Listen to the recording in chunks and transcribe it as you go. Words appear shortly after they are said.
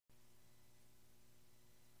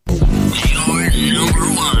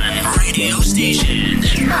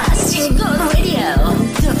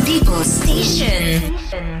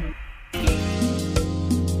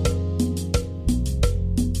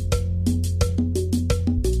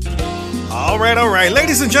Alright.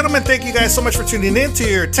 Ladies and gentlemen, thank you guys so much for tuning in to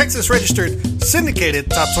your Texas-registered syndicated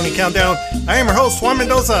Top 20 Countdown. I am your host, Juan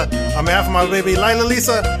Mendoza. On behalf of my baby, Lila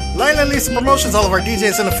Lisa Promotions, all of our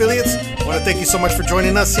DJs and affiliates, I want to thank you so much for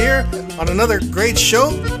joining us here on another great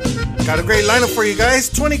show. Got a great lineup for you guys,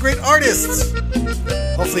 20 great artists.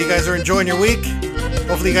 Hopefully you guys are enjoying your week.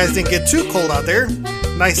 Hopefully you guys didn't get too cold out there.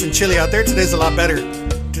 Nice and chilly out there. Today's a lot better.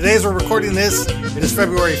 Today as we're recording this, it is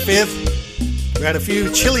February 5th. We had a few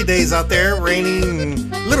chilly days out there,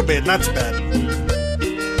 raining a little bit, not too bad.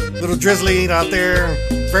 A little drizzly out there,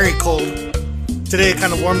 very cold. Today it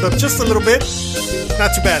kind of warmed up just a little bit.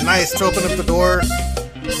 Not too bad, nice to open up the door,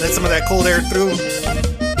 let some of that cold air through.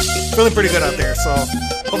 Feeling pretty good out there, so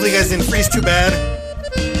hopefully you guys didn't freeze too bad.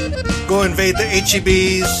 Go invade the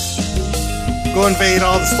HEBs, go invade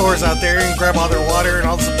all the stores out there and grab all their water and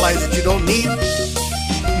all the supplies that you don't need.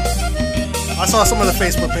 I saw some of the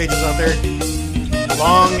Facebook pages out there.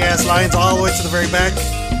 Long ass lines all the way to the very back.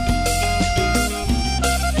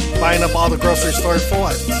 Buying up all the grocery stores for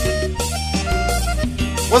what?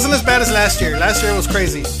 Wasn't as bad as last year. Last year was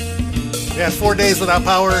crazy. We had 4 days without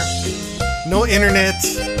power, no internet,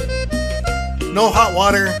 no hot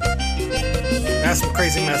water. That's some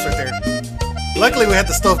crazy mess right there. Luckily we had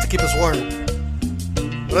the stove to keep us warm.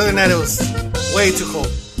 But other than that, it was way too cold.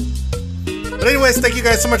 But anyways, thank you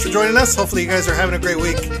guys so much for joining us. Hopefully you guys are having a great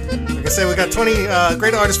week. Like I said, we got 20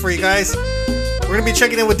 great artists for you guys. We're going to be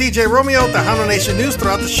checking in with DJ Romeo, the Hound Nation News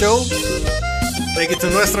throughout the show. Thank you to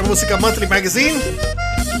Nuestra Música Monthly Magazine.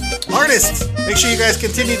 Artists, make sure you guys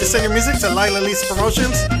continue to send your music to Lila Lisa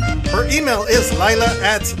Promotions. Her email is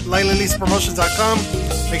lila@lilalisapromotions.com.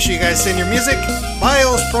 Make sure you guys send your music,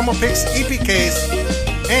 bios, promo pics, EPKs,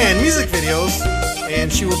 and music videos.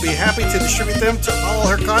 And she will be happy to distribute them to all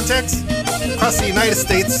her contacts across the United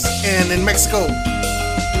States and in Mexico.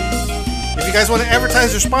 If you guys want to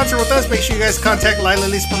advertise or sponsor with us, make sure you guys contact Lila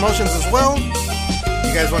Lisa Promotions as well. If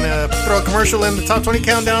you guys want to throw a commercial in the Top 20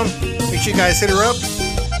 Countdown, make sure you guys hit her up.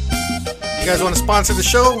 If you guys want to sponsor the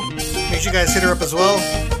show, make sure you guys hit her up as well.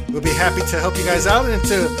 We'll be happy to help you guys out and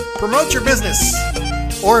to promote your business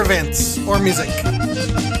or events or music.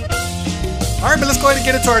 Alright, but let's go ahead and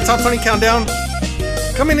get into our Top 20 Countdown.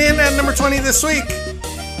 Coming in at number 20 this week,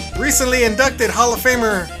 recently inducted Hall of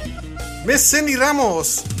Famer Miss Cindy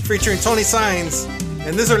Ramos featuring Tony Sainz.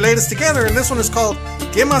 And this is her latest together, and this one is called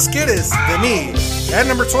 ¿Qué más quieres de mí? At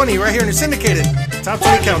number 20, right here in your syndicated Top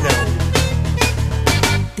 20 Countdown.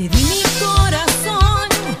 Te di mi corazón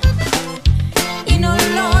y no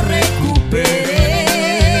lo recuperé.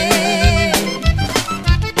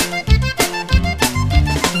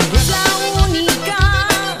 Eres la única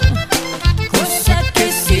cosa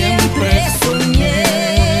que siempre soñé.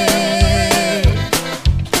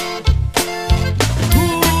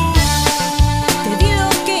 Te di lo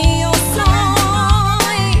que yo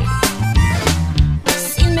soy,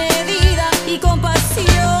 sin medida y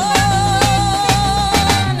compasión.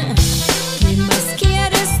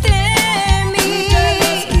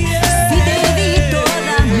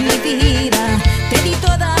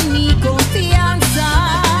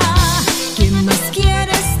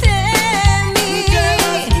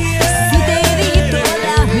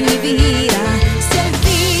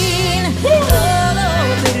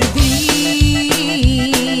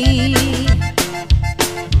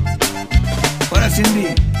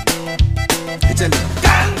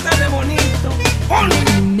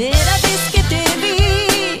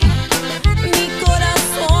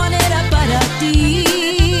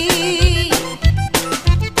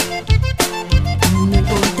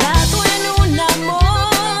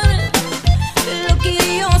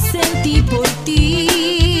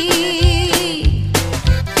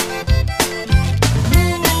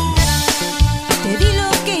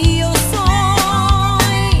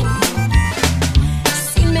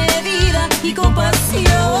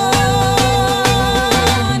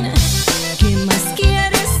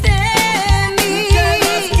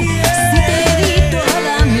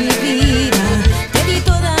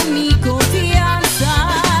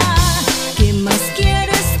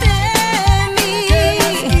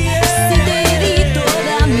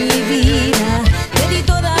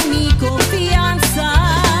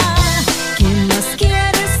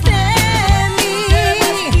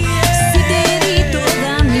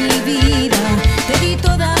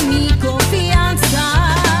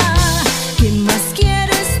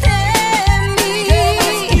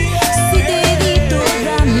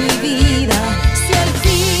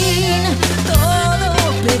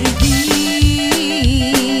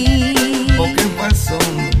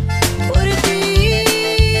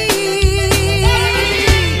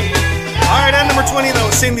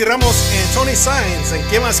 Ramos and Tony Sainz and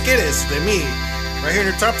 ¿Qué más quieres de mí? Right here in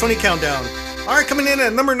your Top 20 Countdown. Alright, coming in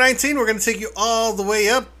at number 19, we're going to take you all the way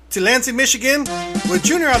up to Lansing, Michigan with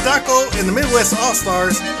Junior Aldaco and the Midwest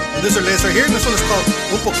All-Stars. And this is our latest right here, and this one is called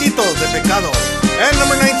Un Poquito de Pecado. At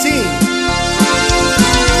number 19.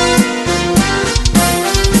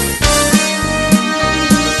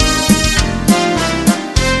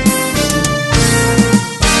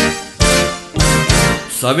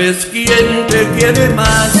 ¿Sabes quién te quiere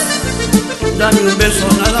más? Dame un beso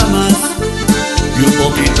nada más y un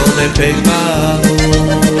poquito de pecado.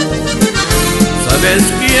 ¿Sabes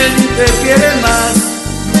quién te quiere más?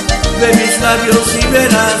 De mis labios y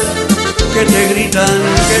verás que te gritan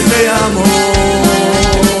que te amo.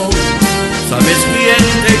 ¿Sabes quién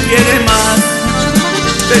te quiere más?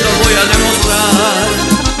 Te lo voy a demostrar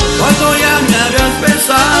cuando ya me hagas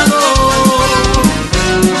besado.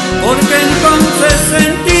 Porque entonces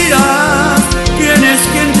sentirás quién es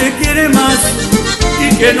quien te quiere más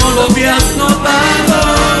y que no lo habías notado.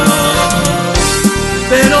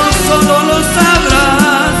 Pero solo lo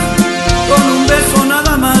sabrás con un beso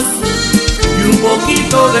nada más y un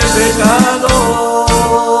poquito de pecado.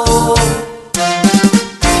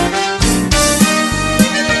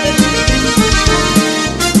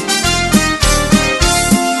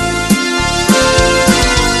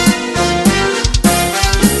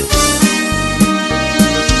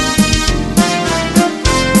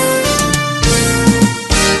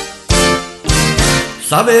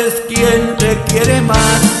 ¿Sabes quién te quiere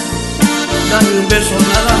más? Dame un beso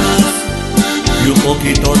nada más y un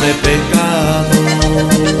poquito de pecado.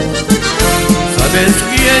 ¿Sabes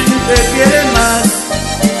quién te quiere más?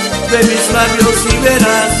 De mis labios y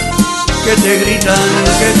verás que te gritan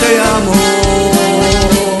que te amo.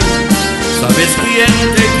 ¿Sabes quién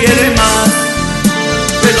te quiere más?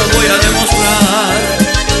 Te lo voy a demostrar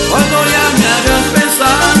cuando ya me hagas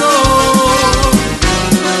besado.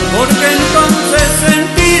 Porque entonces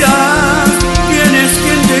sentirás quién es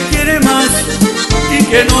quien te quiere más y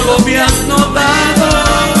que no lo habías notado.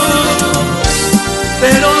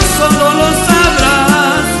 Pero solo lo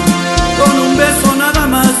sabrás con un beso nada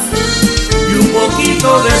más y un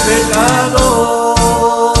poquito de pecado.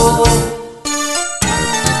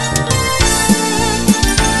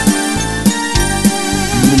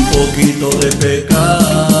 Y un poquito de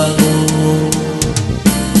pecado.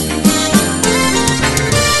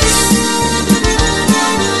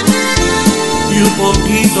 Un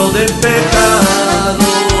poquito de pecado.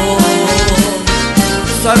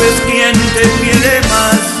 ¿Sabes quién te quiere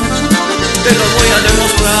más? Te lo voy a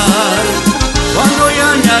demostrar cuando ya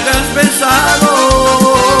me hagas besado.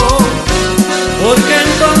 Porque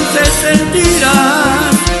entonces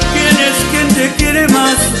sentirás quién es quien te quiere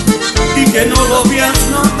más y que no lo habías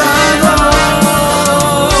notado.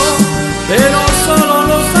 Pero solo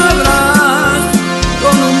lo sabrás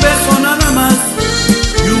con un beso nada más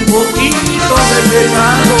y un poquito de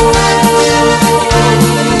pecado.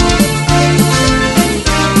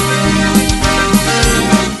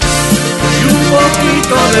 Y un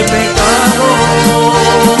poquito de pecado.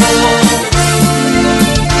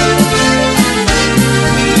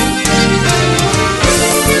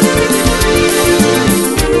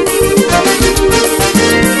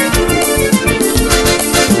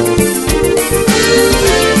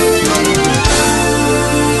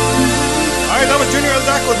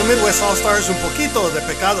 The Midwest All-Stars, Un Poquito de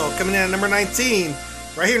Pecado, coming in at number 19,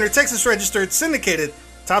 right here in your Texas-registered, syndicated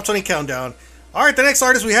Top 20 Countdown. Alright, the next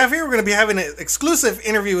artist we have here, we're going to be having an exclusive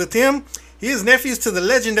interview with him. He is nephews to the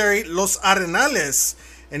legendary Los Arenales,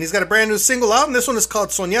 and he's got a brand new single out, and this one is called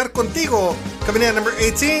Soñar Contigo, coming in at number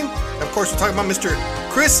 18. Of course, we're talking about Mr.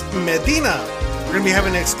 Chris Medina. We're going to be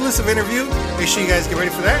having an exclusive interview. Make sure you guys get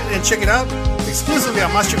ready for that and check it out exclusively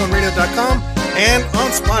on MasChingonRadio.com and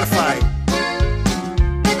on Spotify.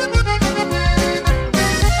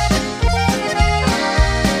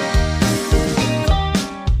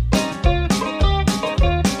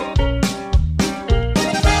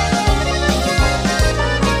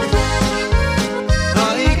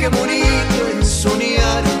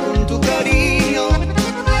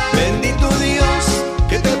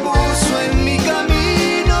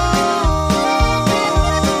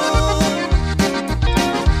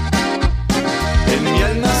 En mi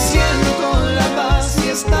alma siento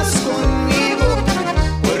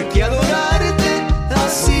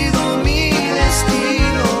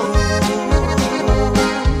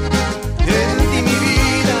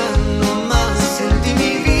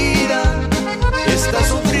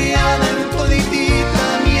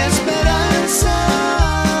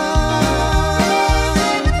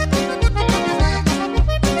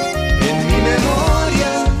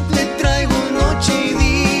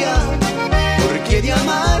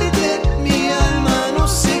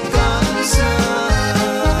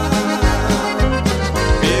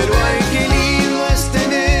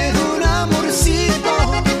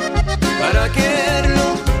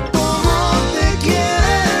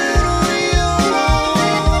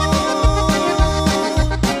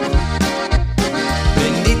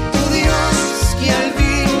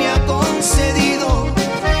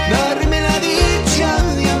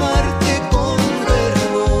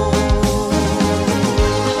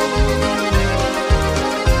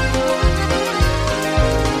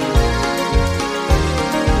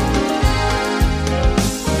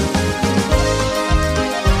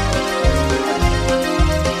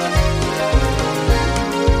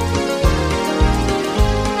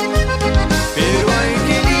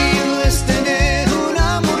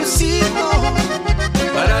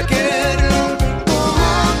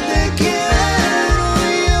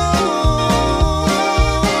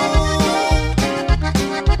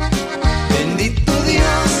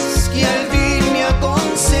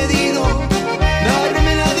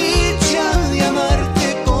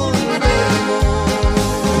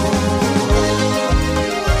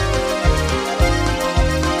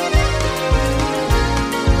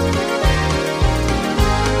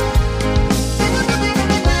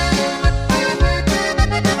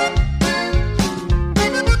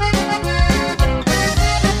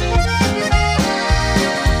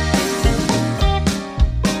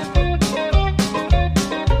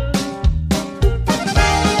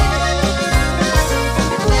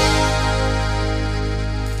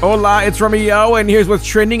Hola, it's Romeo, and here's what's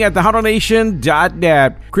trending at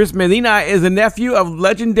TejanoNation.net. Chris Medina is the nephew of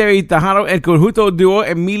legendary Tejano and Conjunto duo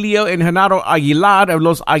Emilio and Genaro Aguilar of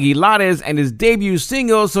Los Aguilares, and his debut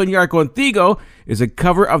single, Soñar Contigo, is a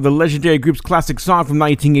cover of the legendary group's classic song from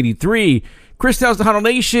 1983. Chris tells Tejano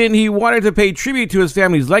Nation he wanted to pay tribute to his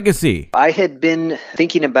family's legacy. I had been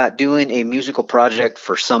thinking about doing a musical project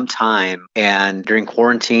for some time, and during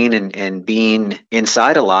quarantine and being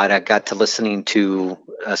inside a lot, I got to listening to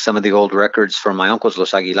some of the old records from my uncles,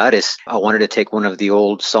 Los Aguilares. I wanted to take one of the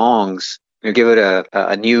old songs and give it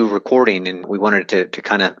a new recording, and we wanted to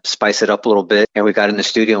kind of spice it up a little bit. And we got in the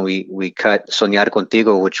studio and we cut Soñar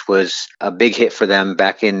Contigo, which was a big hit for them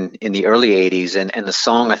back in the early 80s. And the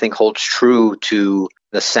song, I think, holds true to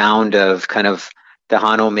the sound of kind of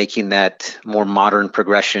Tejano making that more modern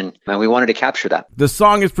progression, and we wanted to capture that. The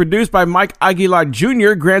song is produced by Mike Aguilar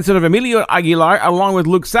Jr., grandson of Emilio Aguilar, along with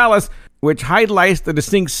Luke Salas, which highlights the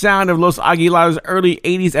distinct sound of Los Aguilares' early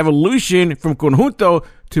 80s evolution from conjunto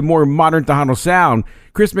to more modern Tejano sound.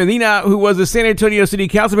 Chris Medina, who was a San Antonio City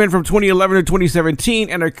Councilman from 2011 to 2017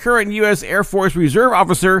 and a current U.S. Air Force Reserve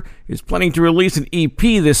officer, is planning to release an EP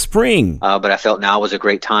this spring. But I felt now was a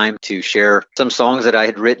great time to share some songs that I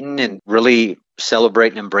had written and really celebrate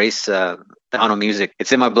and embrace Tejano music.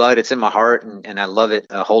 It's in my blood, it's in my heart, and I love it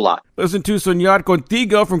a whole lot. Listen to Soñar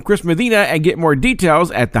Contigo from Chris Medina and get more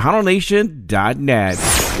details at TejanoNation.net.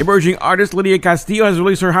 Emerging artist Lydia Castillo has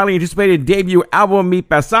released her highly anticipated debut album, Mi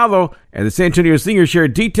Pasado, and the San Antonio singer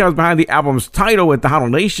shared details behind the album's title with Tejano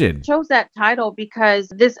Nation. I chose that title because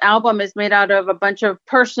this album is made out of a bunch of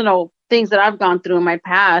personal things that I've gone through in my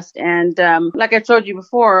past. And like I told you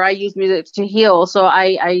before, I use music to heal. So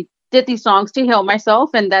I did these songs to heal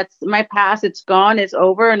myself, and that's my past. It's gone, it's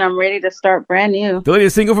over, and I'm ready to start brand new. The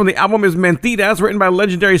latest single from the album is Mentiras, written by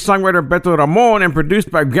legendary songwriter Beto Ramon and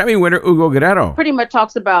produced by Grammy winner Hugo Guerrero. Pretty much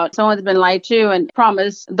talks about someone's been lied to and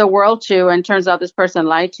promised the world to, and turns out this person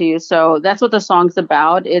lied to you. So that's what the song's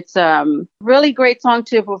about. It's really great song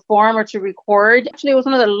to perform or to record. Actually, it was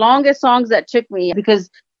one of the longest songs that took me because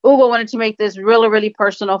Hugo wanted to make this really, really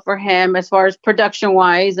personal for him as far as production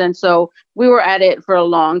wise. And so we were at it for a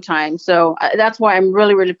long time. So that's why I'm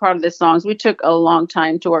really, really proud of this song. We took a long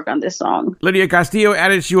time to work on this song. Lydia Castillo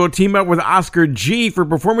added she will team up with Oscar G for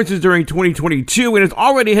performances during 2022 and is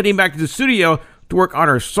already heading back to the studio to work on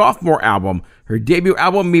her sophomore album. Her debut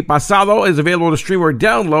album, Mi Pasado, is available to stream or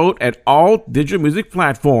download at all digital music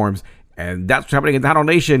platforms. And that's what's happening in Tejano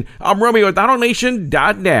Nation. I'm Romeo at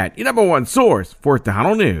TejanoNation.net, your number one source for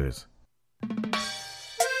Tejano News.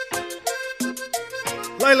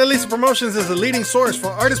 Laila Lisa Promotions is a leading source for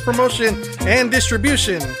artist promotion and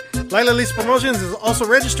distribution. Laila Lisa Promotions is also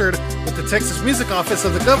registered with the Texas Music Office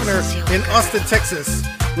of the Governor in Austin, Texas.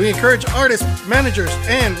 We encourage artists, managers,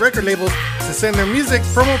 and record labels to send their music,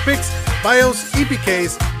 promo pics, bios,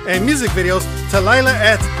 EPKs, and music videos to Laila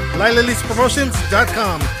at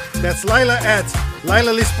LailaLisaPromotions.com. That's Laila at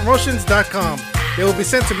LailaLisaPromotions.com. They will be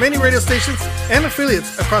sent to many radio stations and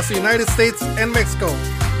affiliates across the United States and Mexico.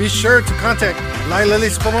 Be sure to contact Laila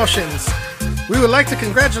Lisa Promotions. We would like to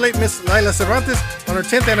congratulate Miss Laila Cervantes on her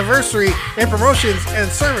 10th anniversary in promotions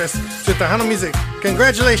and service to Tejano music.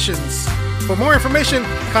 Congratulations. For more information,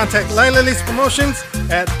 contact Laila Lisa Promotions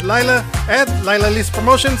at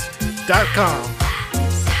LailaLisaPromotions.com.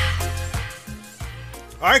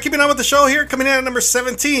 All right, keeping on with the show here. Coming in at number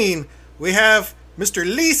 17, we have Mr.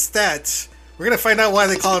 Lee Stat. We're going to find out why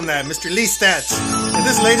they call him that, Mr. Lee Stat. And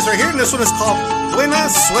this latest right here, and this one is called Buena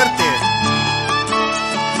Suerte.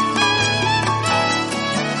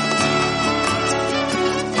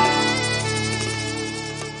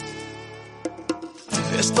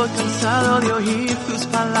 Estoy cansado de oír tus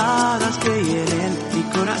palabras que hieren mi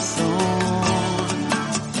corazón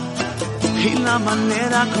y la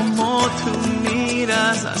manera como tú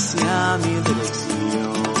miras hacia mi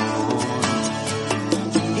dirección,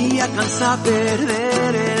 y ya cansa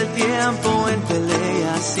perder el tiempo en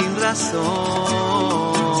peleas sin razón,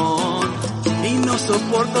 y no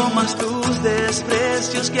soporto más tus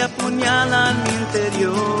desprecios que apuñalan mi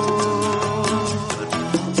interior.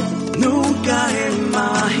 Nunca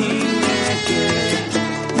imaginé que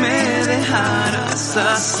me dejaras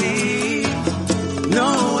así.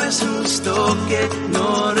 No es justo que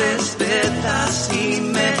no respetas y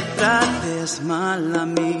me trates mal a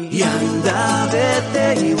mí. Y anda,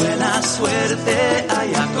 vete y buena suerte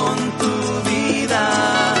allá con tu vida.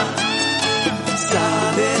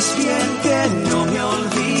 Sabes bien que no me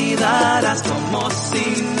olvidarás como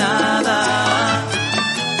si nada.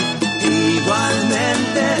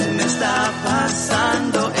 Igualmente me está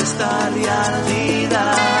pasando esta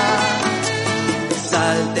realidad.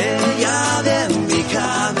 Salte ya de mi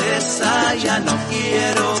cabeza.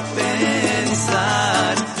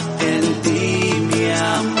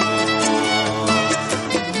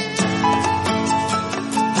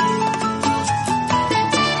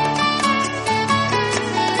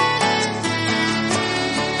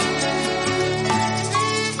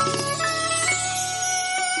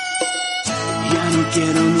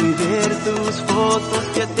 quiero ni ver tus fotos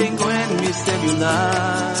que tengo en mi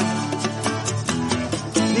celular,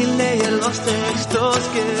 ni leer los textos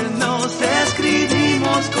que nos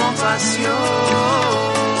escribimos con pasión.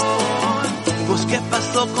 Pues qué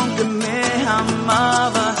pasó con que me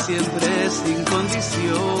amaba siempre sin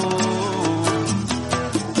condición.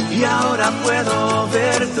 Y ahora puedo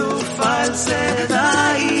ver tu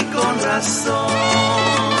falsedad y con razón.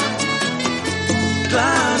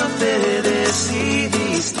 Claro, te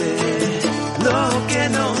decidiste lo que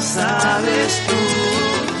no sabes tú.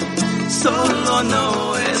 Solo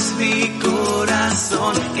no es mi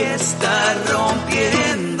corazón que está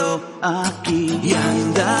rompiendo aquí. Y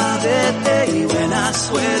anda, vete y buena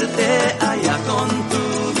suerte allá con tu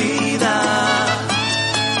vida.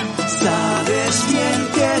 Sabes bien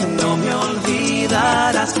que no me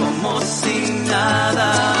olvidarás como sin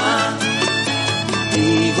nada.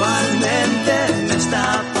 Igualmente me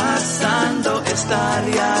está pasando esta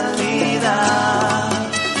realidad.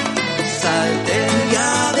 Salte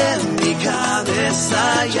ya de mi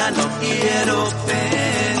cabeza, ya no quiero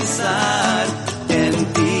pensar en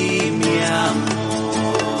ti, mi amor.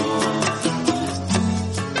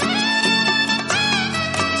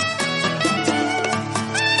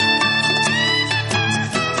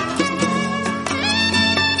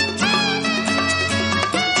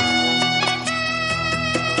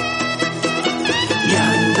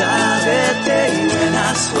 Y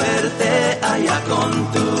buena suerte allá con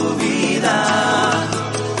tu vida.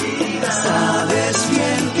 Sabes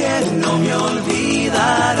bien que no me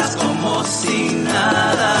olvidarás como sin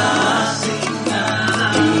nada.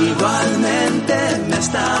 Igualmente me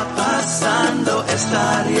está pasando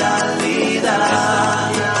esta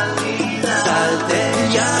realidad. Salte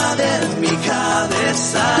ya de mi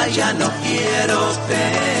cabeza, ya no quiero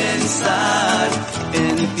pensar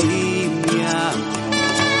en ti, mi amor.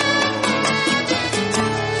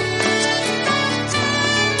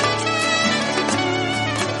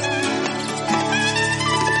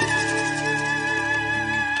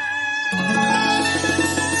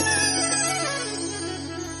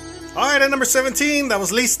 All right, at number 17, that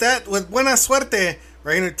was Listat with Buena Suerte,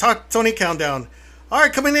 right here in Talk Tony Countdown. All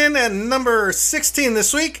right, coming in at number 16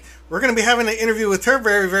 this week, we're going to be having an interview with her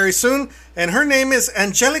very, very soon, and her name is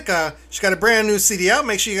Angelica. She's got a brand new CD out.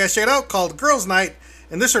 Make sure you guys check it out, called Girls Night,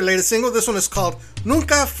 and this is her latest single. This one is called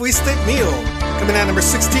Nunca Fuiste Mío, coming in at number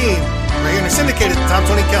 16, right here in the syndicated Top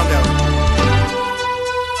 20 Countdown.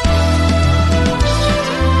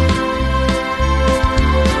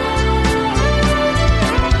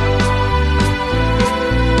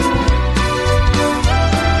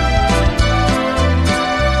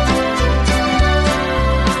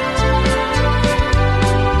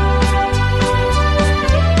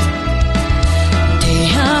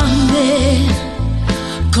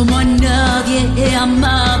 Como a nadie he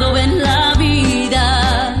amado en la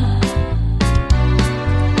vida,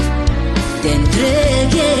 te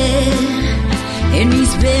entregué en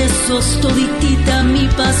mis besos toditita mi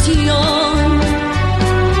pasión,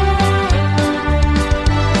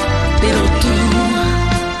 pero tú,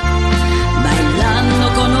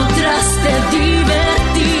 bailando con otras te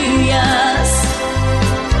divertías,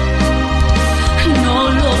 no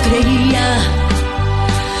lo creía,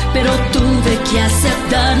 pero tuve que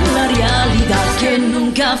aceptar la realidad que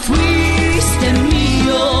nunca fuiste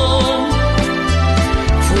mío.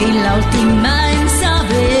 Fui la última en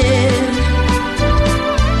saber,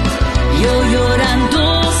 yo llorando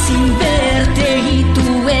sin verte y tú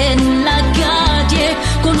en la calle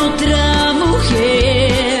con otra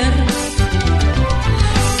mujer,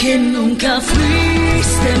 que nunca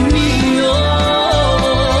fuiste mío,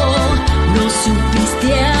 no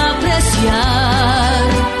supiste apreciar.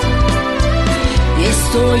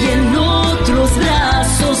 Estoy en otros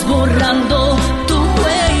brazos borrando tu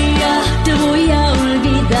huella, te voy a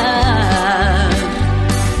olvidar.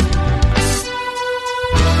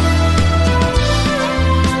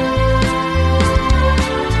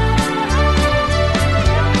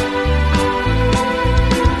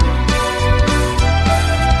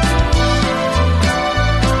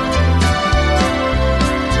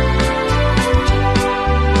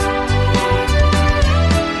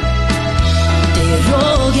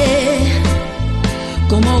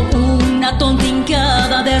 Como una tonta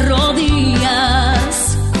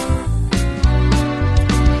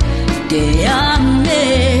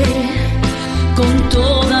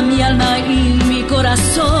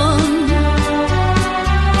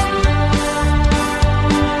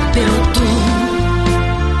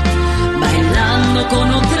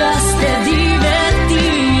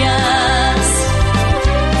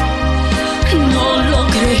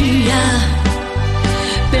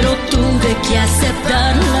que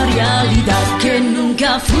aceptar la realidad que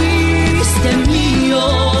nunca fuiste mío.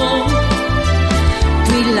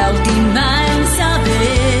 Fui la última en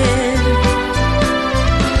saber.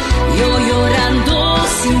 Yo llorando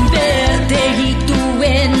sin verte y tú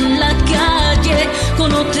en la calle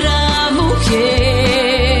con otra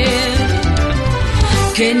mujer.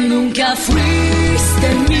 Que nunca fuiste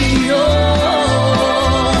mío.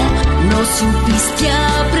 No supiste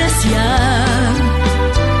apreciar.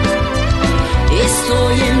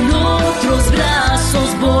 Estoy en otros brazos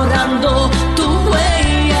borrando tu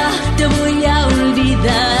huella, te voy a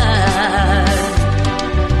olvidar.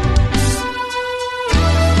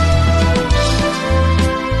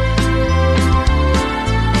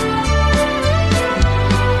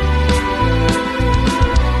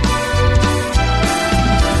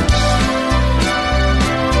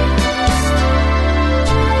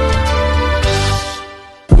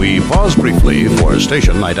 We pause briefly for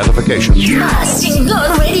station identification.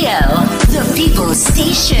 Mastingo Radio, the people's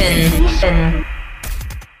station.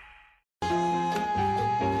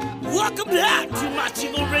 Welcome back to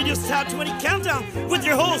Machingo Radio's Top 20 Countdown with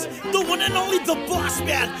your host, the one and only the boss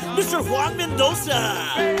man, Mr. Juan Mendoza.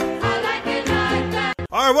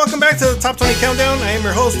 All right, welcome back to the Top 20 Countdown. I am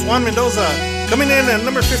your host, Juan Mendoza. Coming in at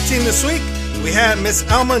number 15 this week, we had Miss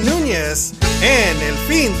Alma Nunez and El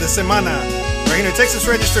Fin de Semana. Right here in Texas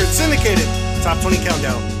Registered, syndicated Top 20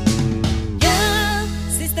 Countdown. Ya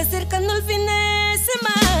se está acercando el fin de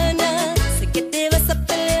semana. Sé que te vas a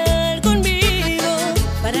pelear conmigo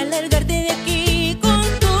para largarte de aquí con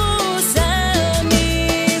tus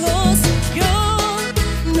amigos. Yo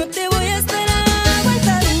no te voy a estar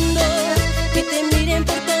aguantando que te miren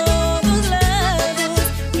por todos lados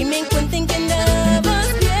y me encuentren que andabas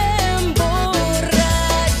bien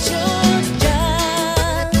borracho.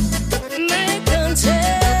 Ya me cansé.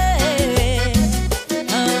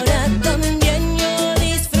 Ahora también yo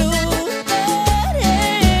disfrutaré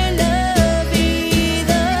la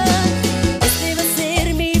vida. Este va a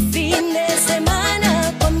ser mi fin de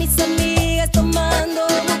semana con mis amigas tomando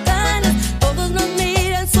bocanas. Todos nos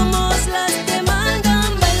miran, somos las que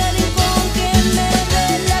mandan. Bailaré con quien me dé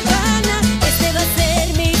la gana. Este va a ser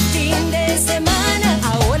mi fin de semana.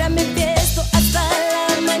 Ahora me empiezo hasta la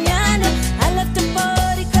mañana. Al after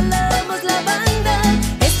party jalamos la banda.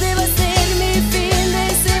 Este va a ser mi fin de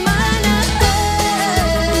semana.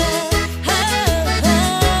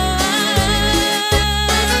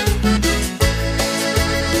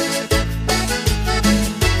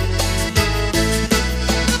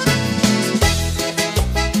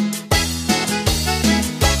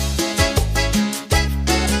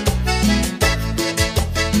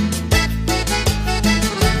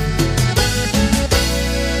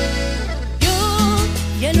 Yo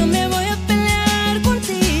ya no me voy a pelear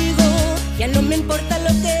contigo. Ya no me importa lo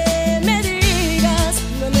que me digas.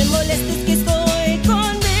 No me molestes que estoy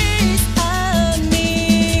con mis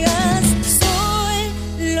amigas. Soy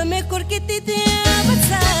lo mejor que te ha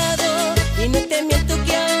pasado. Y no te miento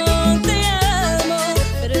que aún te amo.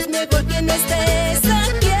 Pero es mejor que no estés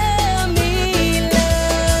aquí a mi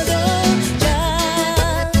lado.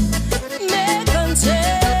 Ya me cansé.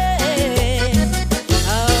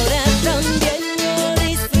 Ahora también yo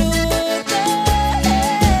disfrutaré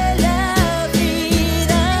la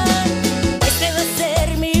vida. Este va a ser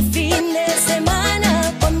mi fin de semana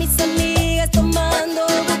con mis amigas tomando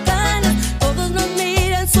bocanas. Todos nos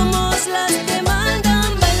miran, somos las que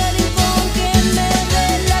mandan. Bailaré con quien me dé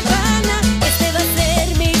la gana. Este va a ser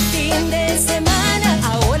mi fin de semana.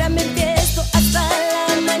 Ahora me empiezo hasta la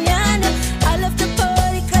mañana. Al after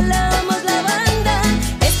party jalamos la banda.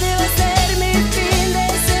 Este va a ser mi fin de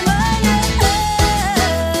semana.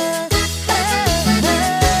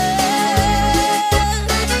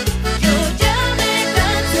 Yo ya me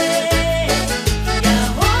cansé y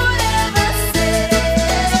ahora va a ser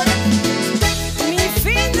mi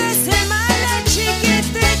fin de semana,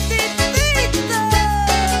 chiquititito.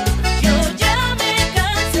 Yo ya me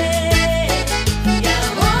cansé y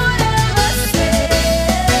ahora va a ser.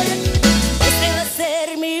 Este va a ser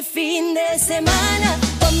mi fin de semana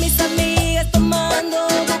con mis amigas tomando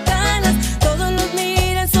bocanas. Todos nos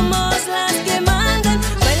miran, somos las que mandan.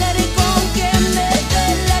 Bailaré con quien me dé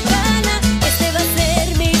la gana. Este va a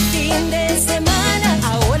ser mi fin de semana.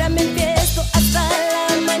 Ahora me empiezo hasta la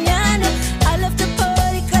mañana. Al after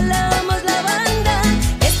party jalamos la banda.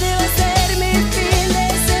 Este va a ser mi fin de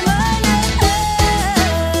semana.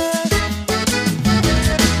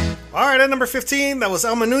 All right, at number 15, that was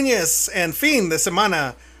Alma Nunez and Fin de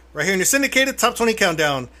Semana. Right here in your syndicated Top 20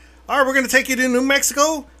 Countdown. All right, we're going to take you to New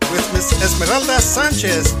Mexico. with Miss Esmeralda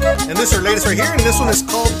Sanchez. And this is her latest right here, and this one is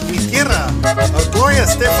called Mi Tierra, a Gloria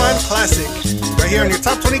Estefan classic. Right here on your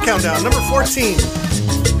Top 20 Countdown, number 14.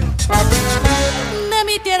 De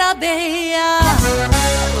mi tierra bella,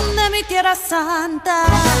 de mi tierra santa,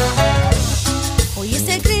 oye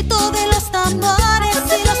ese grito de los tambores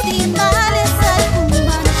y los timbales al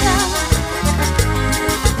cumbancha,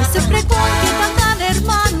 ese pregón que cantan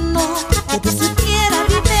hermano, que de su tierra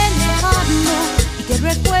vive lejano, y que el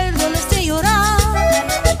recuerdo le hace llorar,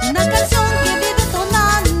 una canción que vive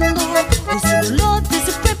sonando, de su dolor, de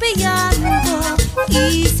su propio llanto,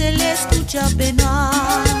 y se le escucha penar.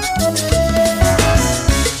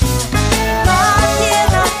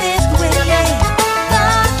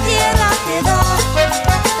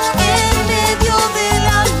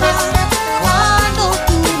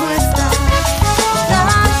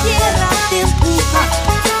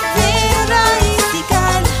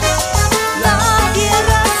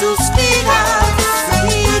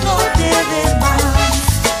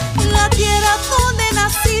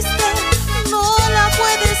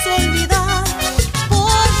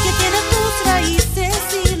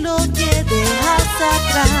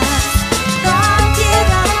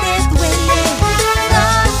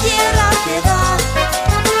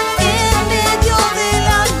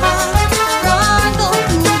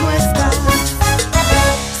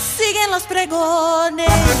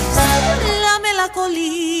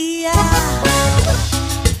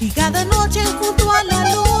 Y cada noche junto a la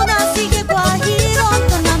luna sigue Guajiro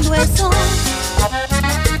tornando el sol.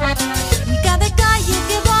 Y cada calle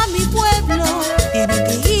que va a mi pueblo tiene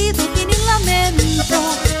quejido, tiene lamento,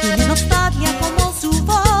 tiene nostalgia como su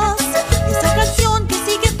voz. Esa canción que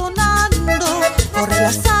sigue tonando, corre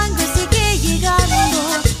la sangre, sigue llegando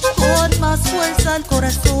con más fuerza al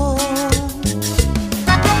corazón.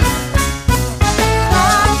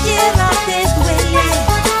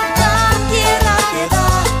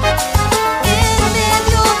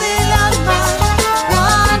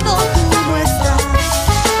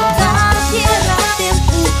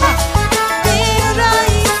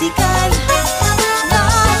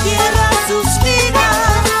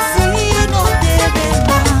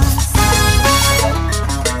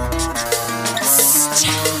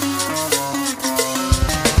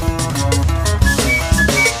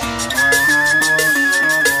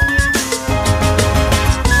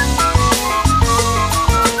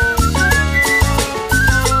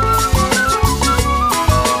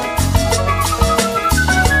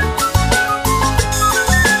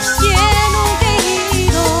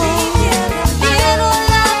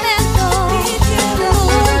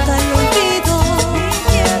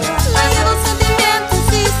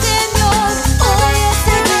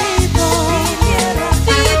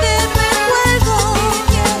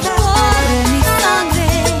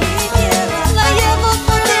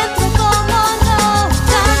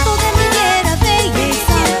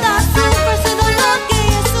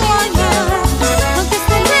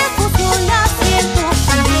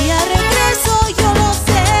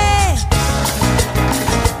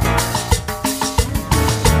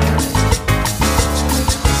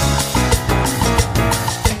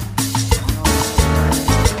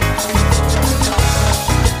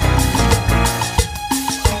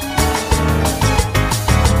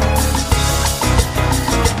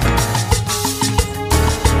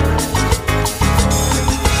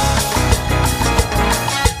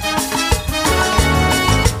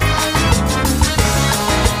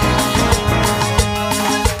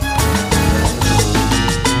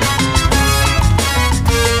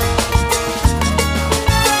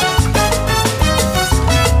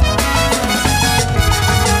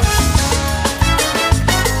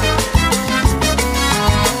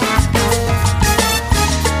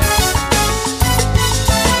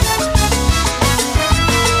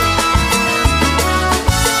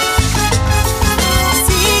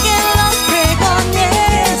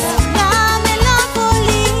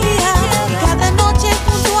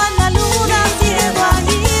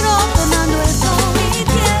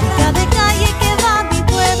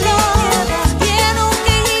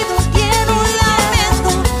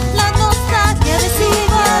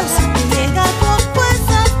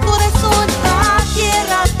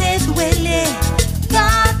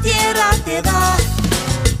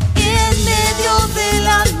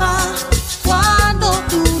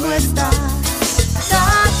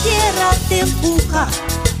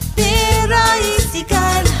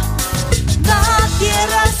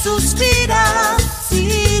 Suspira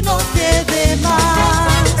si no te ve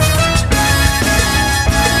más.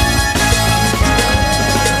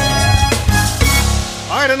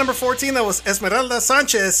 All right, at number 14, that was Esmeralda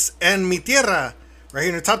Sanchez and Mi Tierra. right here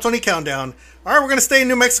in the Top 20 Countdown. All right, we're going to stay in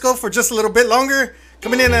New Mexico for just a little bit longer.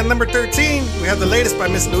 Coming in at number 13, we have the latest by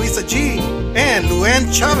Miss Luisa G and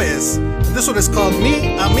Luann Chavez. And this one is called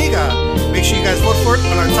Mi Amiga. Make sure you guys vote for it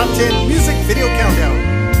on our Top 10 Music Video Countdown.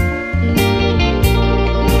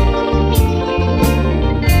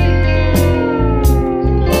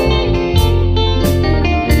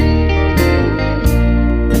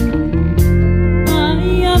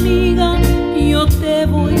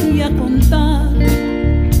 Voy a contar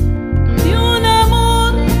de un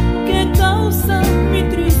amor que causa mi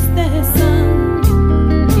tristeza,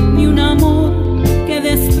 de un amor que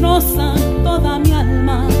destroza toda mi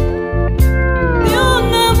alma, de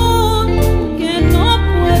un amor que no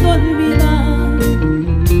puedo olvidar.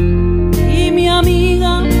 Y mi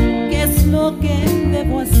amiga, ¿qué es lo que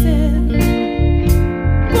debo hacer?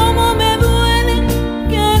 ¿Cómo me duele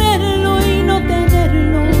quererlo y no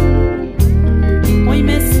tenerlo? Hoy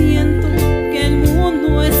me siento que el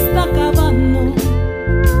mundo está acabando.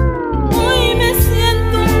 Hoy me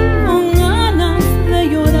siento con ganas de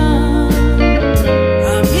llorar.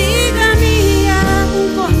 Amiga mía, un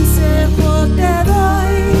consejo te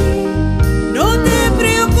doy. No te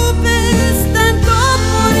preocupes tanto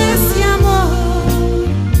por ese amor.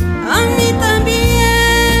 A mí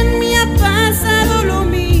también me ha pasado lo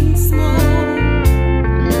mismo.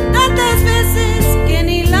 Tantas veces que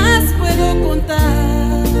ni las puedo contar.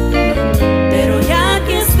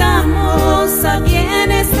 Aquí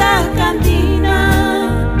en esta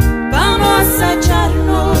cantina vamos a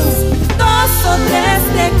echarnos 2 o 3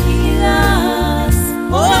 tequilas.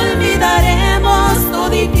 Olvidaremos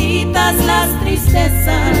todititas las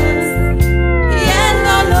tristezas y el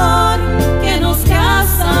dolor que nos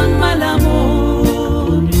causan mal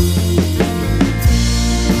amor.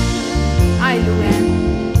 Ay,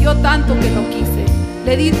 Luan, yo tanto que lo quise,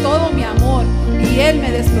 le di todo mi amor y él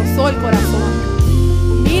me destrozó el corazón.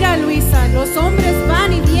 Mira, Luisa, los hombres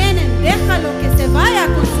van y vienen, déjalo que se vaya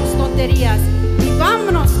con sus tonterías y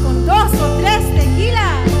vámonos con 2 o 3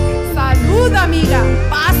 tequilas. Salud, amiga,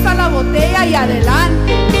 pasa la botella y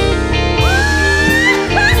adelante.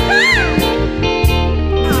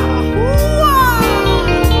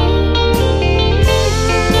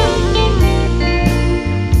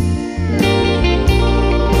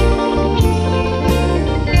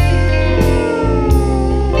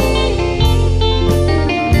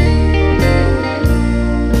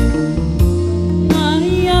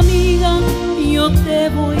 Te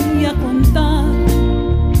voy a contar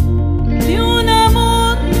de un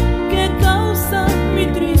amor que causa mi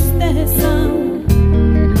tristeza,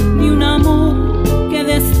 de un amor que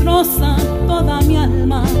destroza toda mi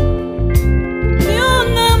alma, de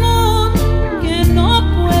un amor que no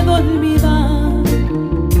puedo olvidar.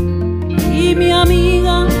 Y mi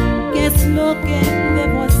amiga, ¿qué es lo que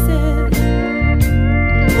debo hacer?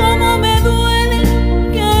 ¿Cómo me duele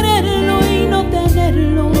quererlo y no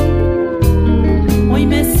tenerlo? Hoy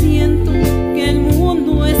me siento que el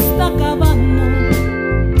mundo está acabando.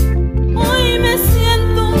 Hoy me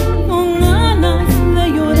siento con ganas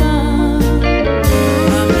de llorar.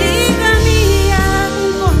 Amiga mía,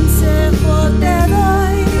 un consejo te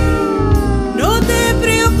doy. No te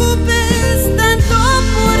preocupes tanto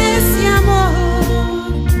por ese amor.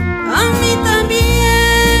 A mí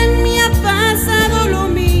también me ha pasado lo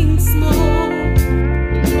mismo.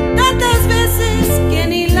 Tantas veces que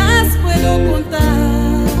ni las puedo contar.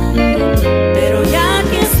 Pero ya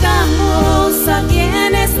que estamos aquí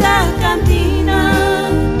en esta cantina,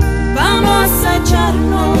 vamos a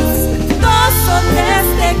echarnos 2 o 3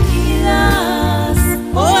 tequilas.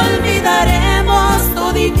 Olvidaremos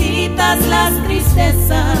todititas las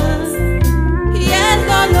tristezas y el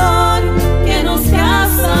dolor que nos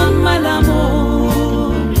causa mal amor.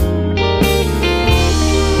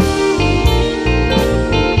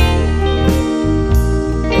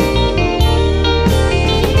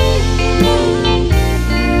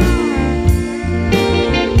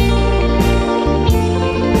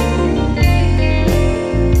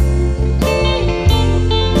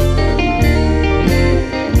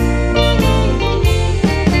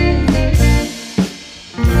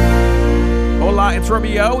 It's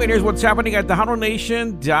Romeo, and here's what's happening at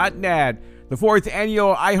thehuddlenation.net. The 4th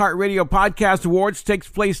annual iHeartRadio Podcast Awards takes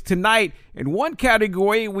place tonight, and one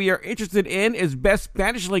category we are interested in is Best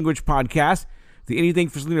Spanish Language Podcast. The Anything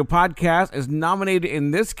for Salino podcast is nominated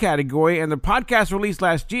in this category, and the podcast released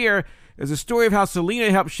last year is a story of how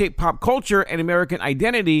Selena helped shape pop culture and American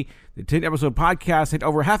identity. The 10-episode podcast had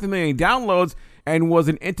over 500,000 downloads and was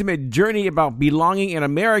an intimate journey about belonging in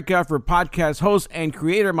America for podcast host and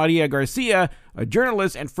creator Maria Garcia, a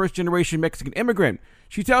journalist and first-generation Mexican immigrant.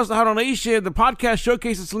 She tells the Huddle Nation the podcast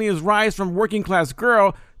showcases Selena's rise from working-class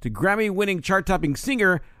girl to Grammy-winning chart-topping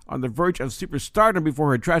singer on the verge of superstardom before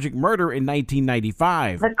her tragic murder in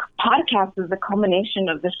 1995. The podcast is a culmination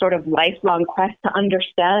of this sort of lifelong quest to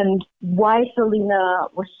understand why Selena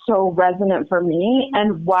was so resonant for me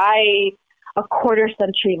and why a quarter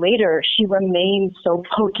century later she remains so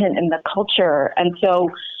potent in the culture. And so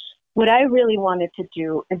what I really wanted to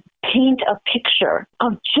do is paint a picture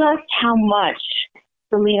of just how much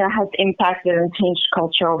Selena has impacted and changed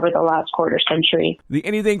culture over the last quarter century. The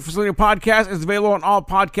Anything for Selena podcast is available on all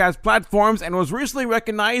podcast platforms and was recently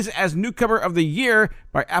recognized as Newcomer of the Year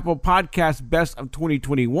by Apple Podcasts Best of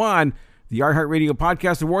 2021. The iHeartRadio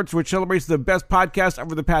Podcast Awards, which celebrates the best podcast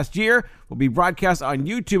over the past year, will be broadcast on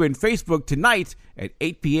YouTube and Facebook tonight at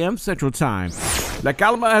 8 p.m. Central Time. La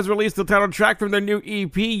Calma has released the title track from their new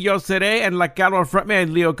EP, Yo Seré, and La Calma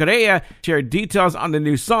frontman Leo Correa shared details on the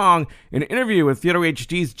new song in an interview with Theater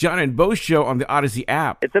HD's John and Bo show on the Odyssey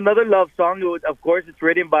app. It's another love song. Of course, it's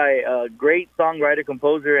written by a great songwriter,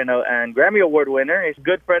 composer, and Grammy Award winner. It's a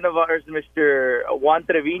good friend of ours, Mr. Juan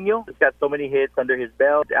Trevino. He's got so many hits under his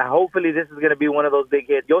belt. Hopefully, this is going to be one of those big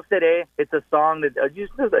hits. Yo Seré, it's a song that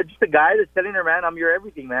just a guy that's telling her, man, I'm your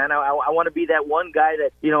everything, man. I want to be that one guy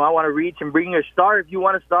that, I want to reach and bring you a star if you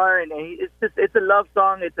want a star. And it's a love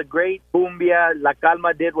song. It's a great cumbia. La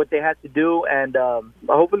Calma did what they had to do, and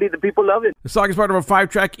hopefully the people love it. The song is part of a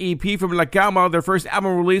 5-track EP from La Calma, their first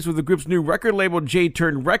album released with the group's new record label, J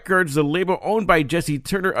Turn Records, the label owned by Jesse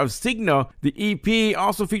Turner of Signo. The EP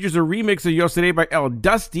also features a remix of Yo Seré by El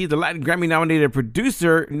Dusty, the Latin Grammy-nominated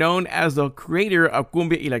producer known as the creator of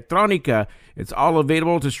Cumbia Electronica. It's all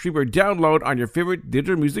available to stream or download on your favorite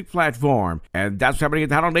digital music platform. And that's what's happening at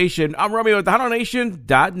Tejano Nation. I'm Romeo at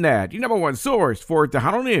TejanoNation.net, your number one source for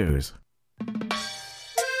Tejano News.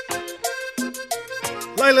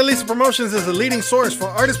 Lila Lisa Promotions is the leading source for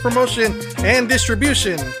artist promotion and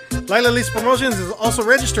distribution. Lila Lisa Promotions is also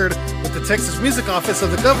registered with the Texas Music Office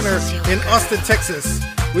of the Governor in Austin, Texas.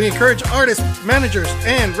 We encourage artists, managers,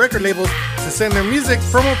 and record labels to send their music,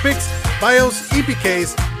 promo pics, bios,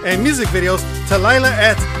 EPKs, and music videos to Lila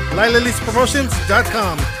at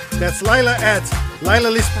LilaLisaPromotions.com. That's Lila at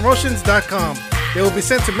LilaLisaPromotions.com. They will be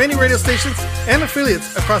sent to many radio stations and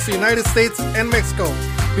affiliates across the United States and Mexico.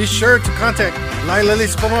 Be sure to contact Lila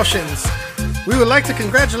Lisa Promotions. We would like to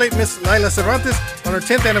congratulate Miss Lila Cervantes on her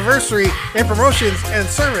 10th anniversary in promotions and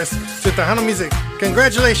service to Tejano music.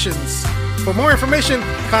 Congratulations! For more information,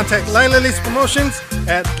 contact Lila Lisa Promotions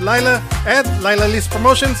at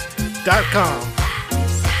LilalisaPromotions.com.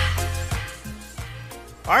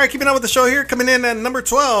 All right, keeping up with the show here. Coming in at number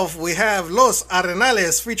 12, we have Los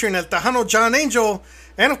Arenales featuring El Tejano John Angel.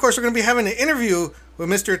 And of course, we're going to be having an interview with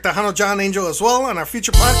Mr. Tejano John Angel as well on our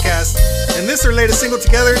future podcast. And this is their latest single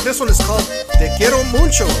together. This one is called Te Quiero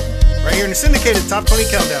Mucho, right here in the syndicated Top 20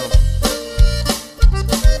 Countdown.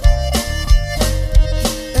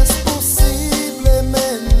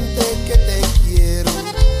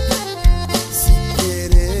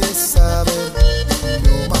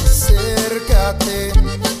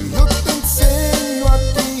 Yo te enseño a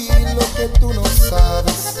ti lo que tú no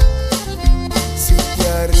sabes. Si te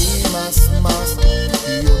arrimas más,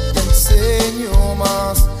 yo te enseño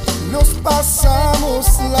más. Nos pasamos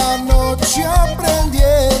la noche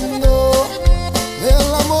aprendiendo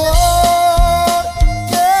el amor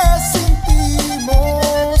que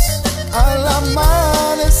sentimos al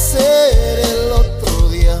amanecer el otro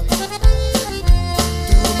día.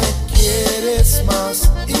 Tú me quieres más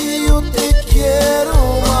y yo te quiero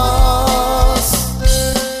más.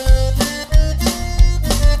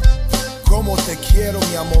 Como te quiero,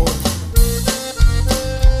 mi amor.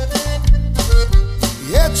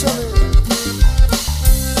 Y échale.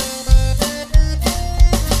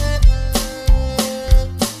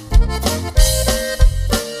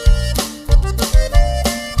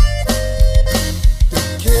 Te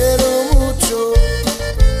quiero mucho,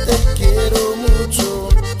 te quiero mucho,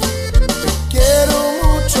 te quiero mucho.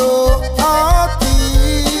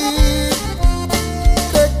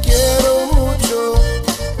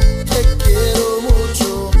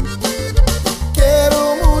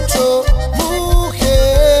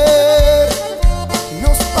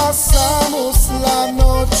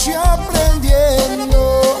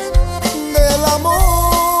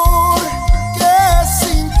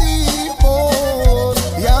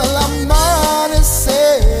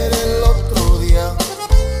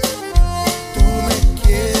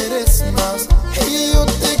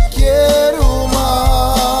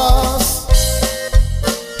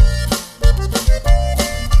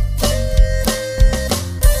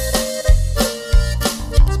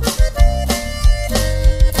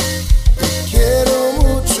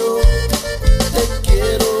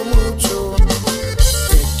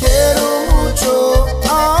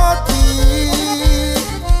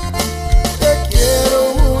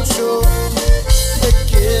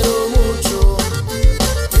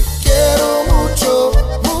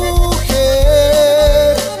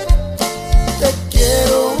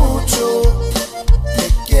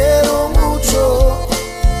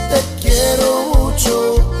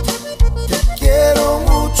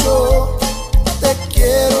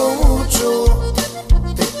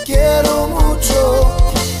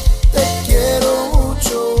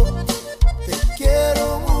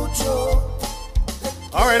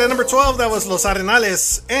 that was Los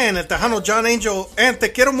Arenales and El Tejano John Angel and Te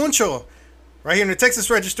Quiero Mucho. Right here in the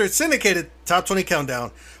Texas Registered Syndicated Top 20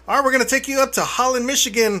 Countdown. Alright, we're going to take you up to Holland,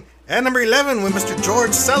 Michigan at number 11 with Mr.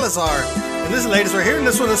 George Salazar. And this latest right here, and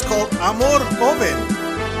this one is called Amor Joven.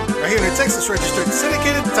 Right here in the Texas Registered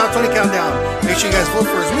Syndicated Top 20 Countdown. Make sure you guys vote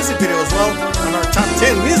for his music video as well on our Top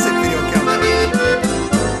 10 Music Video Countdown.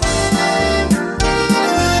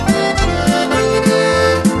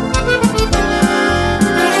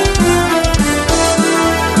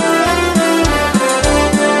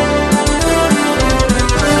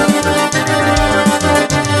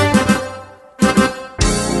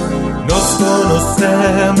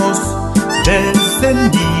 Conocemos desde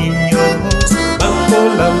niños, bajo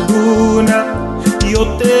la luna yo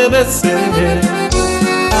te besé.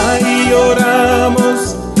 Ahí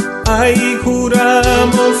lloramos, ahí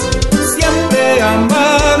juramos, siempre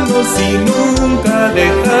amarnos y nunca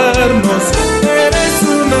dejarnos. Eres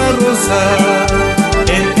una rosa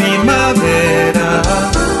en primavera,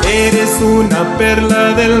 eres una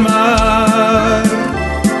perla del mar.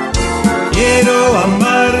 Quiero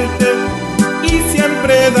amarte y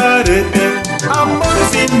siempre darte amor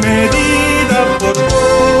sin medida por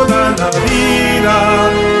toda la vida.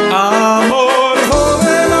 Amor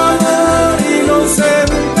joven, amor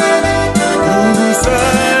inocente,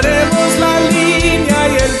 cruzaremos la línea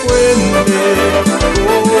y el puente.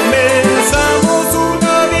 Comenzamos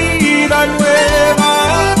una vida nueva,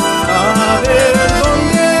 a ver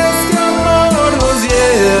dónde este amor nos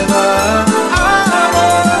lleva.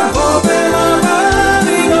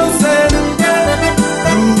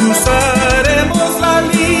 Cruzaremos la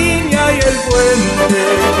línea y el puente,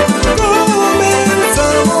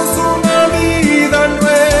 comenzamos una vida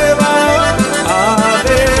nueva, a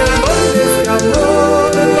ver dónde este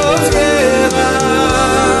amor nos lleva.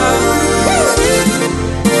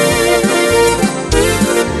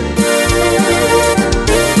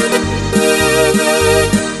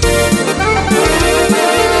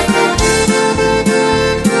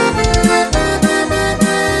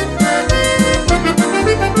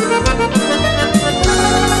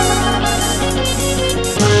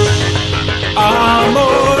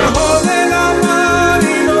 Amor joven, amor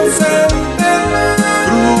inocente,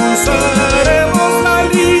 cruzaremos la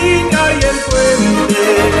línea y el puente,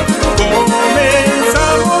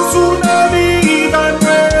 comenzamos una vida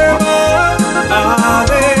nueva, a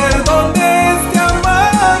ver dónde este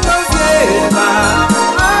amor nos lleva.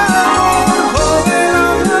 Amor joven,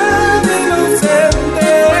 amor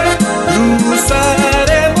inocente,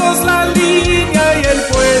 cruzaremos la línea y el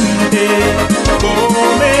puente,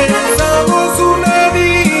 comenzamos una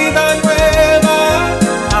vida nueva,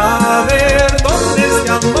 a ver dónde este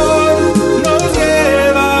amor nos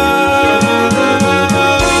lleva.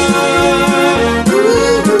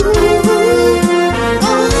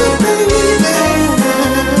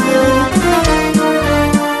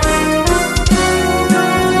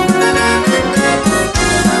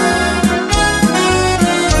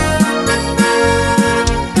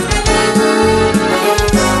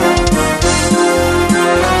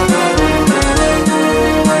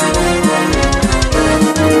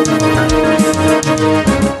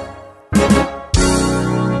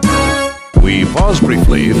 We pause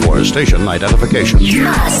briefly for station identification.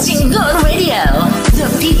 Más Chingón Radio, the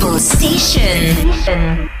people's station.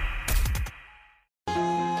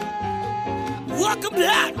 Welcome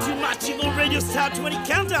back to Machingo Radio's Top 20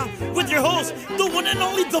 Countdown with your host, the one and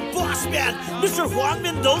only the boss man, Mr. Juan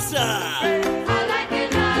Mendoza.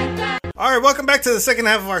 Alright, welcome back to the second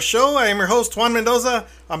half of our show. I am your host, Juan Mendoza.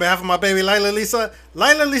 On behalf of my baby, Lila Lisa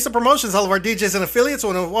Promotions, all of our DJs and affiliates, I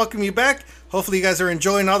want to welcome you back. Hopefully you guys are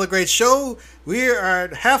enjoying all the great show. We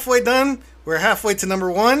are halfway done. We're halfway to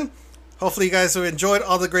number 1. Hopefully you guys have enjoyed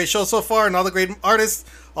all the great shows so far and all the great artists,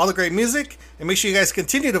 all the great music. And make sure you guys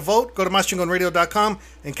continue to vote. Go to MasChingonRadio.com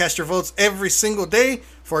and cast your votes every single day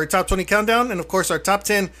for our Top 20 Countdown and, of course, our Top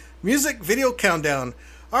 10 Music Video Countdown.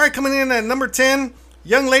 Alright, coming in at number 10,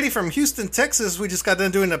 young lady from Houston, Texas. We just got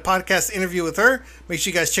done doing a podcast interview with her. Make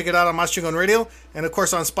sure you guys check it out on Mas Chingon Radio and, of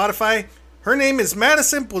course, on Spotify. Her name is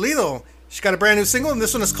Madison Pulido. She's got a brand new single, and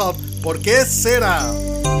this one is called ¿Por qué será?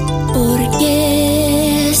 ¿Por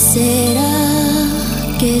qué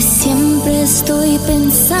será que siempre estoy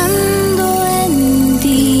pensando en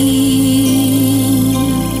ti?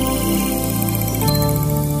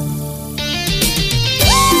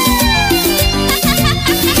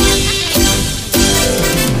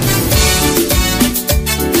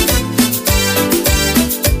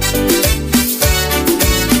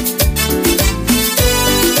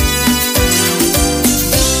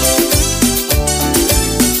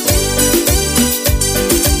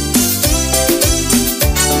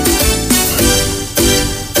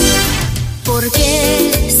 ¿Por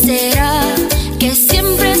qué será que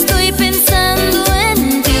siempre estoy pensando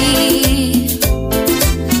en ti?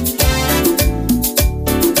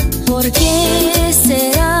 ¿Por qué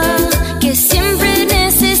será que siempre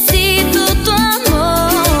necesito tu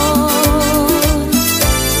amor?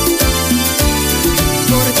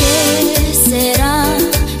 ¿Por qué será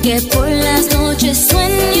que por las noches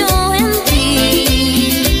sueño en ti?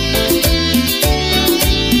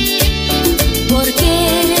 ¿Por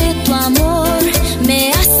qué tu amor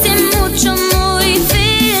me hace mucho, muy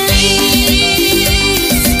feliz?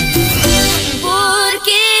 ¿Por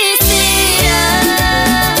qué será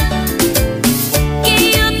que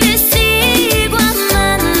yo te sigo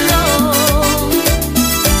amando?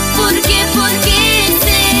 ¿Por qué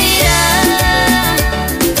será?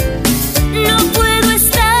 No puedo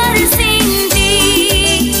estar sin ti.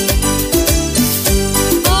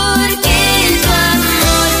 Porque tu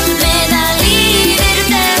amor me da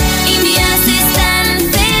libertad y me haces tan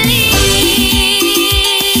feliz.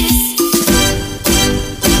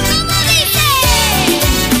 ¿Cómo dice?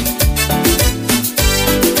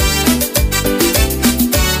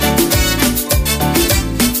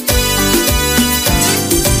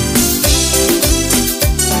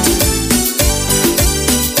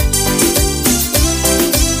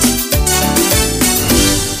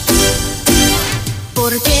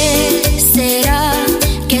 ¿Por qué será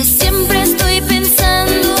que siempre estoy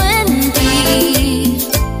pensando en ti?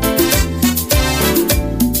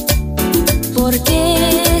 ¿Por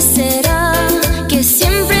qué será que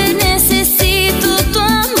siempre necesito tu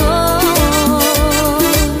amor?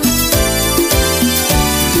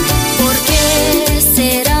 ¿Por qué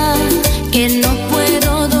será que no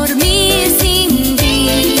puedo dormir sin ti?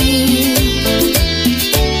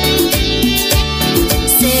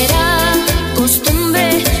 Será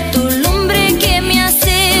costumbre tu lumbre que me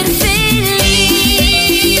hace feliz.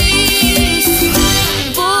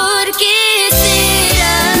 ¿Por qué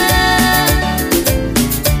será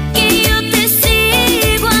que yo te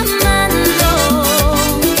sigo amando?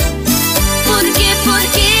 ¿Por qué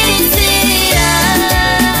será?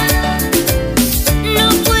 No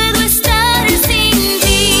puedo estar sin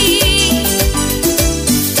ti.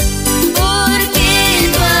 Porque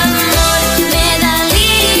tu amor me da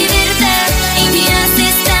libertad y me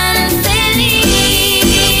haces tan feliz.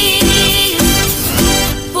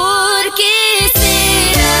 ¿Por qué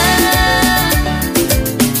será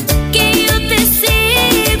que yo te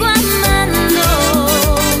sigo amando?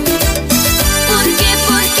 ¿Por qué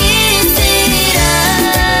será?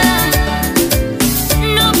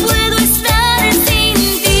 No puedo estar sin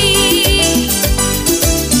ti.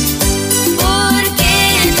 Porque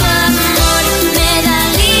tu amor me da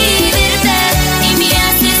libertad y me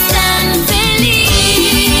haces tan feliz.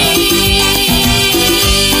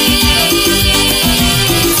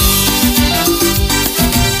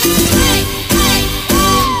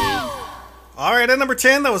 All right, at number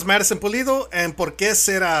 10, that was Madison Pulido and Por qué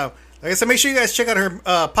será. Like I said, make sure you guys check out her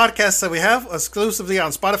podcasts that we have exclusively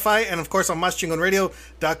on Spotify and, of course, on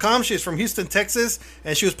maschingonradio.com. She's from Houston, Texas,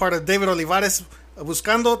 and she was part of David Olivares'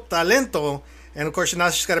 Buscando Talento. And, of course, now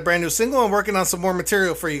she's got a brand new single and working on some more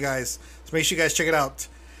material for you guys. So make sure you guys check it out.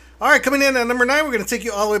 All right, coming in at number 9, we're going to take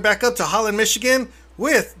you all the way back up to Holland, Michigan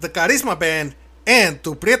with the Carisma Band and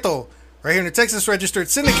Tu Prieto, right here in the Texas Registered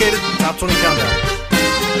Syndicated Top 20 Countdown.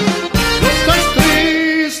 No estás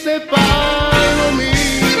triste,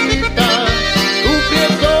 palomita, tu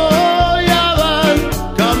prieto ya va en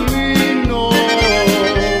camino.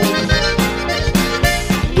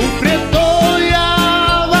 Tu prieto ya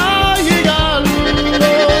va llegando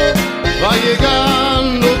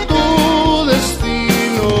tu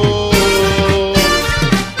destino.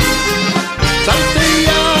 Salte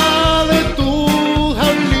ya de tu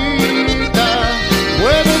jaulita,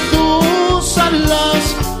 mueve tus alas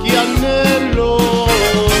que anhelo.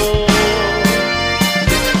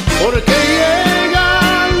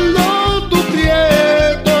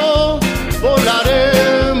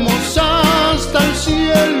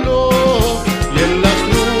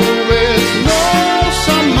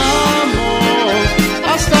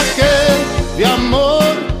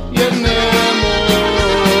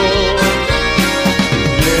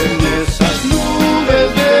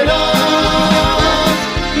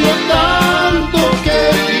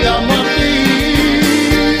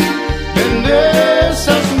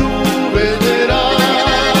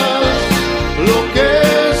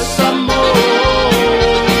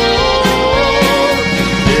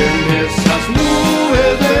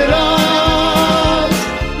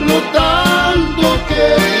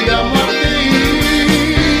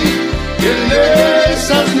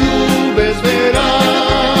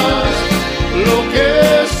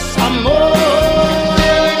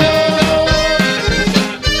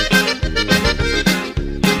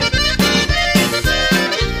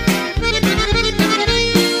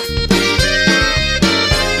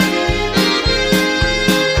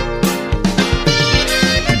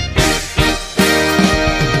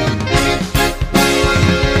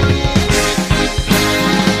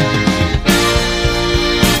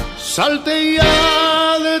 Salte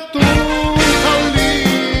ya de tu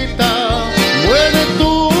jaulita, mueve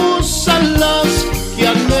tus alas que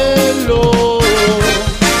anhelo,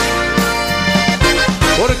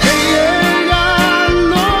 porque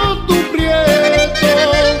llegando tu prieto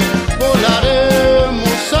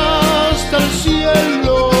volaremos hasta el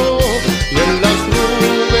cielo y en las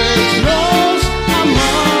nubes nos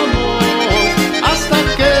amamos hasta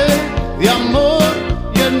que de amor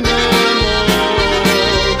llenemos.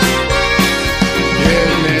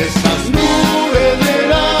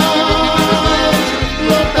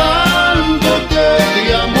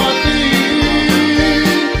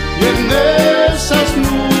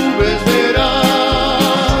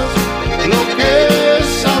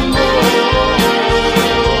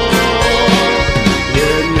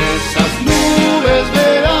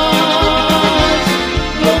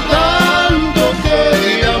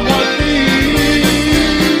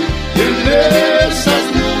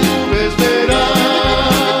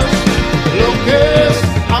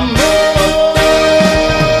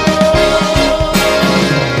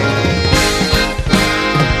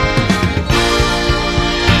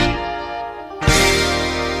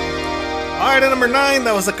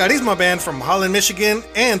 That was the Carisma Band from Holland, Michigan,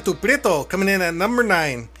 and Tu Prieto coming in at number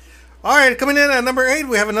 9. Alright, coming in at number 8,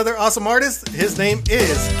 we have another awesome artist. His name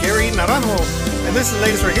is Gary Naranjo. And this is the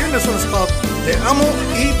latest right here, and this one is called Te Amo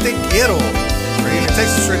y Te Quiero. Right here,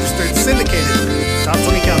 Texas registered, syndicated, Top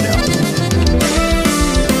 20 Countdown.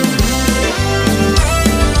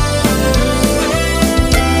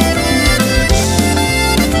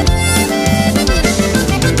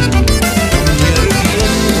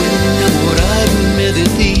 De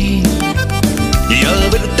ti y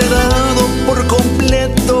haberte dado por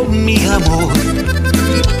completo mi amor.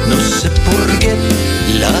 No sé por qué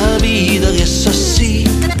la vida es así,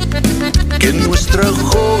 que nuestra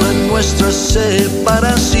joda, nuestra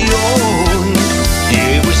separación.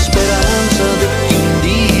 Llevo esperanza de que un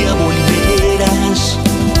día volverás.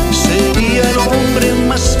 Sería el hombre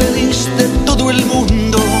más feliz de todo el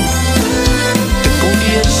mundo. Te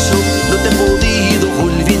confieso, no te he podido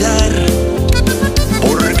olvidar,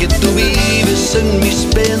 porque tú vives en mis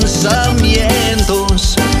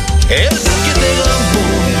pensamientos. Es que te amo,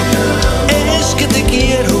 es que te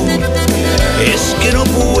quiero, es que no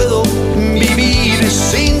puedo vivir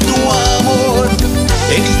sin tu amor.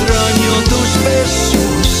 Extraño tus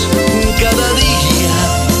besos cada día,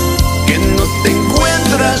 que no te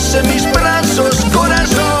encuentras en mis brazos,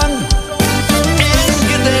 corazón. Es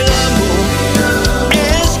que te amo,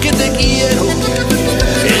 es que te quiero,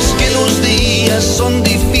 es que los días son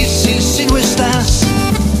difíciles si no estás.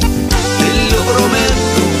 Te lo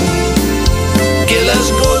prometo, que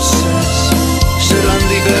las cosas serán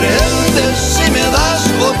diferentes si me das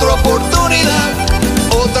otra oportunidad,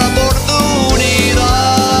 otra oportunidad.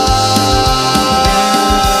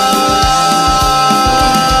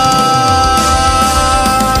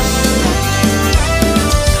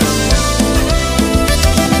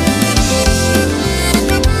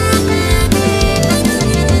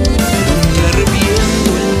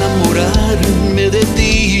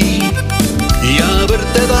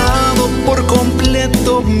 Por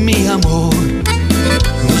completo mi amor.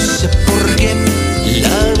 No sé por qué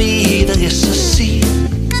la vida es así,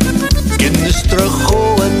 que nos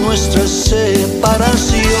trajo a nuestra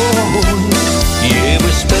separación. Llevo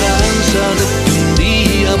esperanza de que un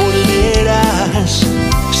día volverás.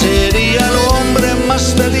 Sería el hombre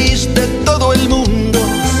más feliz de todo el mundo.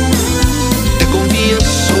 Te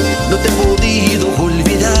confieso, no te he podido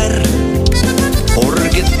olvidar,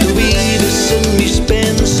 porque tú vives en mis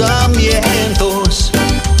pensamientos.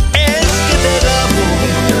 Es que te amo,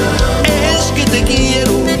 es que te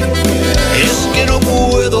quiero, es que no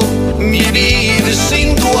puedo vivir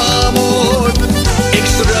sin tu amor.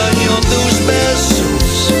 Extraño tus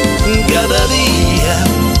besos cada día,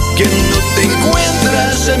 que no te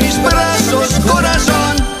encuentras en mis brazos,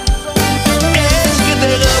 corazón. Es que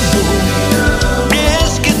te amo,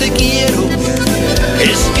 es que te quiero,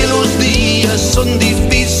 es que los días son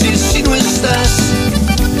difíciles si no estás.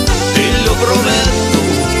 Te lo prometo,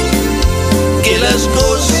 que las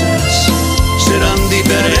cosas serán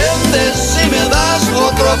diferentes si me das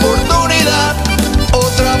otra oportunidad,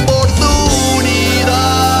 otra oportunidad.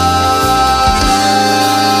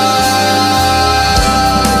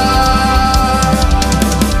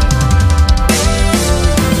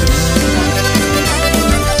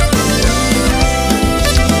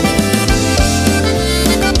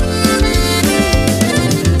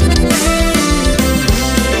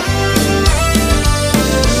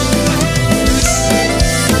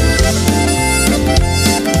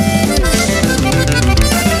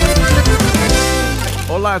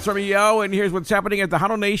 That's Romeo, and here's what's happening at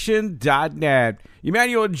TejanoNation.net.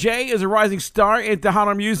 Emmanuel J. is a rising star in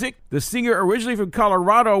Tejano music. The singer, originally from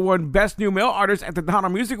Colorado, won Best New Male Artist at the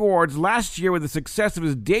Tejano Music Awards last year with the success of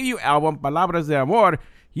his debut album, Palabras de Amor.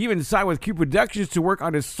 He even signed with Q Productions to work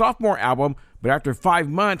on his sophomore album, but after 5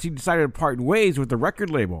 months, he decided to part ways with the record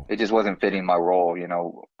label. It just wasn't fitting my role,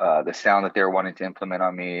 the sound that they were wanting to implement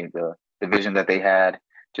on me, the vision that they had.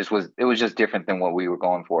 It was just different than what we were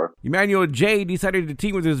going for. Emmanuel J. decided to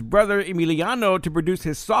team with his brother Emiliano to produce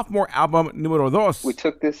his sophomore album, Número Dos. We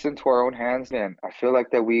took this into our own hands, and I feel like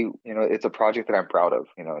that it's a project that I'm proud of,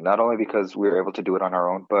 not only because we were able to do it on our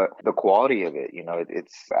own, but the quality of it,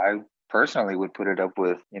 I personally would put it up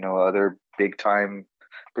with, other big time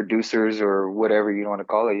producers or whatever you want to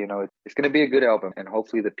call it. It's going to be a good album, and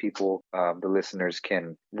hopefully the people, the listeners,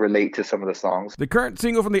 can relate to some of the songs. The current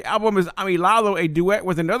single from the album is A Mi Lado, a duet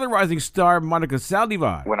with another rising star, Monica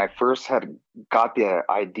Saldivar. When I first got the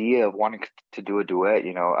idea of wanting to do a duet,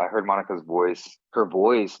 I heard Monica's voice. Her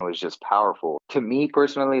voice was just powerful. To me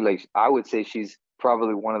personally, I would say she's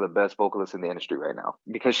probably one of the best vocalists in the industry right now,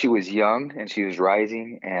 because she was young and she was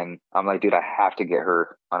rising, and I'm like, dude, I have to get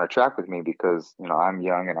her on a track with me because I'm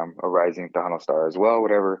young and I'm a rising Tejano star as well,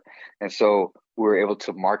 whatever. And so we were able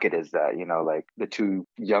to market as that, like the two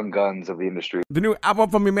young guns of the industry. The new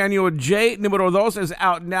album from Emmanuel J, Número Dos, is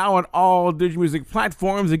out now on all digital music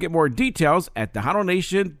platforms, and get more details at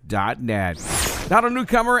TejanoNation.net. Tejano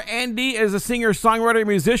newcomer Andy is a singer, songwriter, and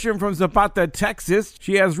musician from Zapata, Texas.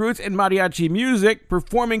 She has roots in mariachi music,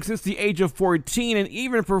 performing since the age of 14, and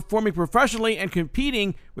even performing professionally and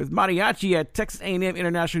competing with mariachi at Texas A&M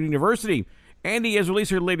International University. Andy has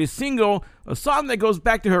released her latest single, a song that goes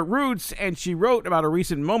back to her roots, and she wrote about a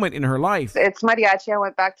recent moment in her life. It's mariachi. I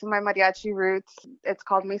went back to my mariachi roots. It's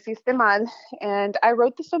called Me Hiciste Mal, and I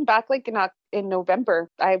wrote this one back in November.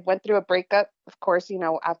 I went through a breakup. Of course,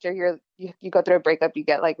 after you go through a breakup, you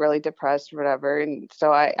get really depressed or whatever. And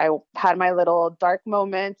so I had my little dark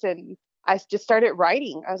moments, and I just started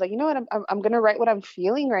writing. I was like, you know what, I'm going to write what I'm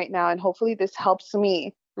feeling right now, and hopefully this helps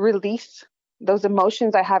me release those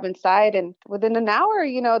emotions I have inside. And within an hour,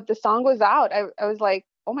 the song was out. I was like,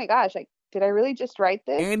 oh my gosh, did I really just write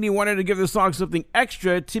this? Andy wanted to give the song something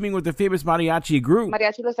extra, teaming with the famous mariachi group.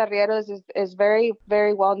 Mariachi Los Arrieros is very,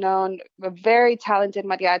 very well known, a very talented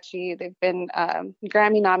mariachi. They've been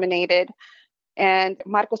Grammy nominated. And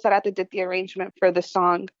Marco Zarate did the arrangement for the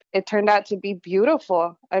song. It turned out to be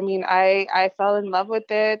beautiful. I mean, I fell in love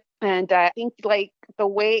with it. And I think the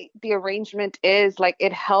way the arrangement is,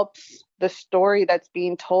 it helps the story that's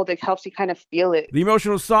being told. It helps you kind of feel it. The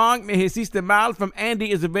emotional song, Me Hiciste Mal, from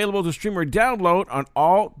Andy is available to stream or download on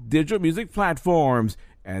all digital music platforms.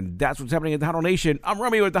 And that's what's happening at Tejano Nation. I'm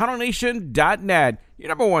Romeo at TejanoNation.net, your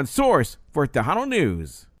number one source for Tejano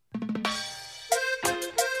news.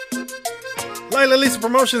 Laila Lisa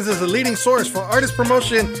Promotions is the leading source for artist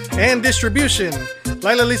promotion and distribution.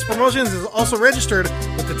 Laila Lisa Promotions is also registered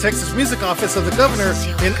with the Texas Music Office of the Governor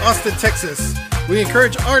in Austin, Texas. We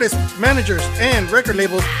encourage artists, managers, and record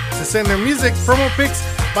labels to send their music, promo pics,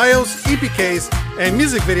 bios, EPKs, and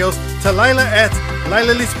music videos to Laila at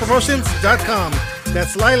LailaLisaPromotions.com.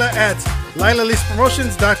 That's Laila at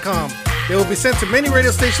LailaLisaPromotions.com. They will be sent to many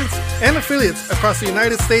radio stations and affiliates across the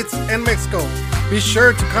United States and Mexico. Be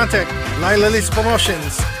sure to contact Laila Lisa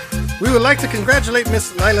Promotions. We would like to congratulate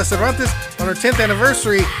Miss Laila Cervantes on her 10th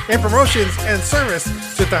anniversary in promotions and service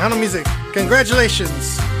to Tejano music.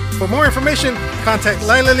 Congratulations! For more information, contact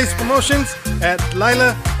Laila Lisa Promotions at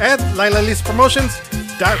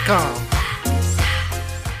LailaLisaPromotions.com.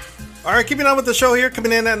 All right, keeping on with the show here,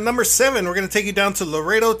 coming in at number 7, we're going to take you down to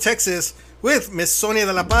Laredo, Texas, with Miss Sonia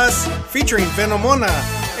de la Paz featuring Fenomona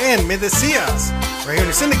and Me Decías, right here in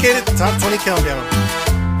the syndicated Top 20 Countdown.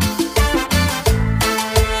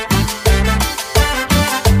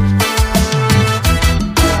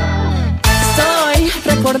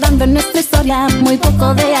 Recordando nuestra historia, muy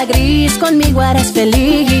poco de a gris, conmigo eres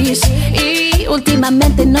feliz. Y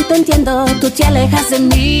últimamente no te entiendo, tú te alejas de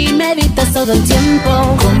mí, me evitas todo el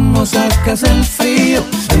tiempo. ¿Cómo sacas el frío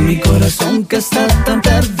en mi corazón que está tan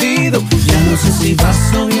perdido? Ya no sé si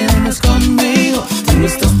vas o vienes conmigo. En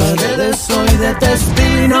estas paredes soy de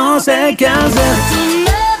testigo y no sé qué hacer. Tú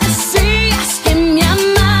me decías que me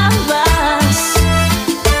amabas,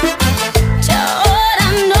 y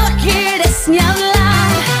ahora no quieres ni hablar.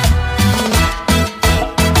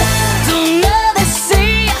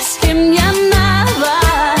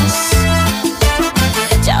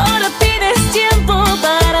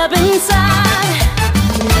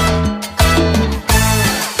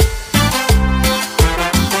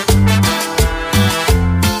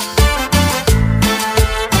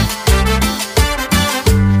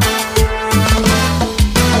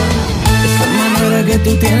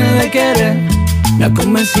 me ha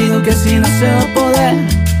convencido que si no se va a poder.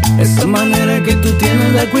 Esa manera que tú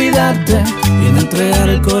tienes de cuidarte y de entregar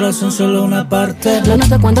el corazón solo una parte. Lo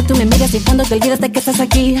noto cuando tú me miras y cuando te olvidas de que estás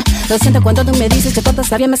aquí. Lo siento cuando tú me dices que todo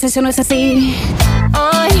está bien, me sé si no es así.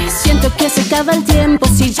 Hoy siento que se acaba el tiempo.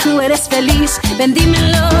 Si tú eres feliz, ven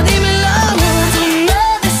dímelo, dímelo. Tú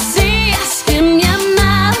no decías que me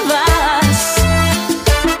amabas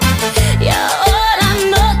y ahora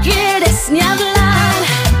no quieres ni hablar.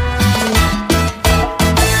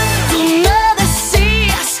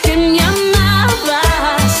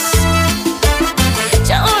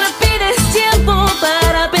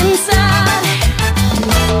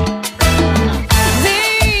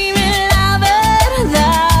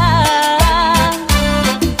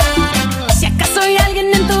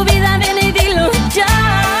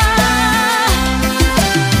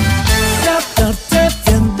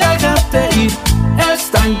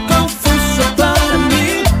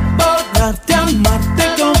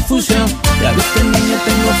 Ya viste, niña,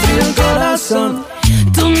 tengo frío el corazón.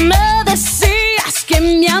 Tú me decías que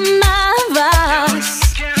me amabas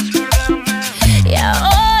y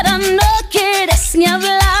ahora no quieres ni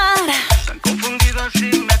hablar. Tan confundida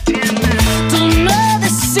así me tienes. Tú me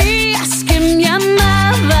decías que me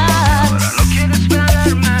amabas, ahora no quieres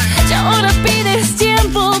esperarme y ahora pides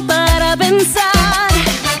tiempo para pensar.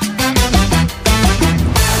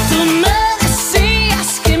 Tú me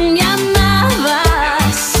decías que me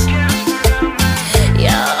amabas y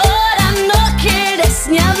ahora no quieres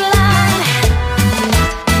ni hablar.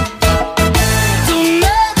 Tú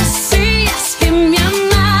me decías que me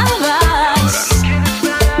amabas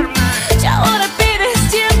y ahora pides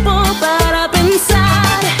tiempo para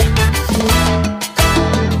pensar.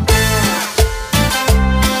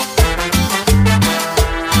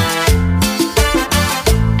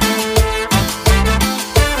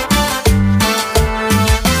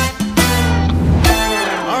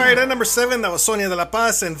 All right, at number 7, that was Sonia de la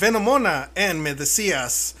Paz and Venomona and Me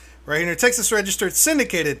Decías. Right here in your Texas registered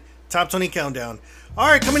syndicated Top 20 Countdown. All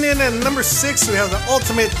right, coming in at number 6, we have the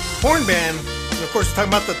Ultimate Horn Band. And of course, we're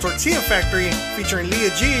talking about the Tortilla Factory featuring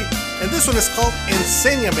Leah G. And this one is called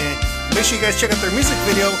Enséñame. Make sure you guys check out their music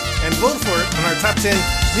video and vote for it on our Top 10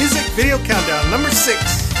 Music Video Countdown. Number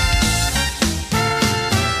 6.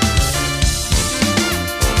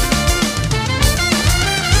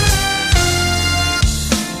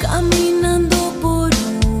 Caminando por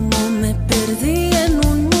humo me perdí en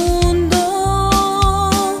un mundo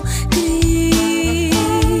gris.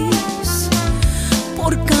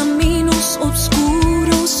 Por caminos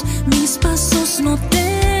oscuros mis pasos no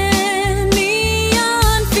tenían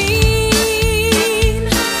fin.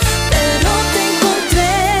 Pero te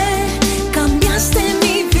encontré, cambiaste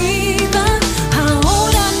mi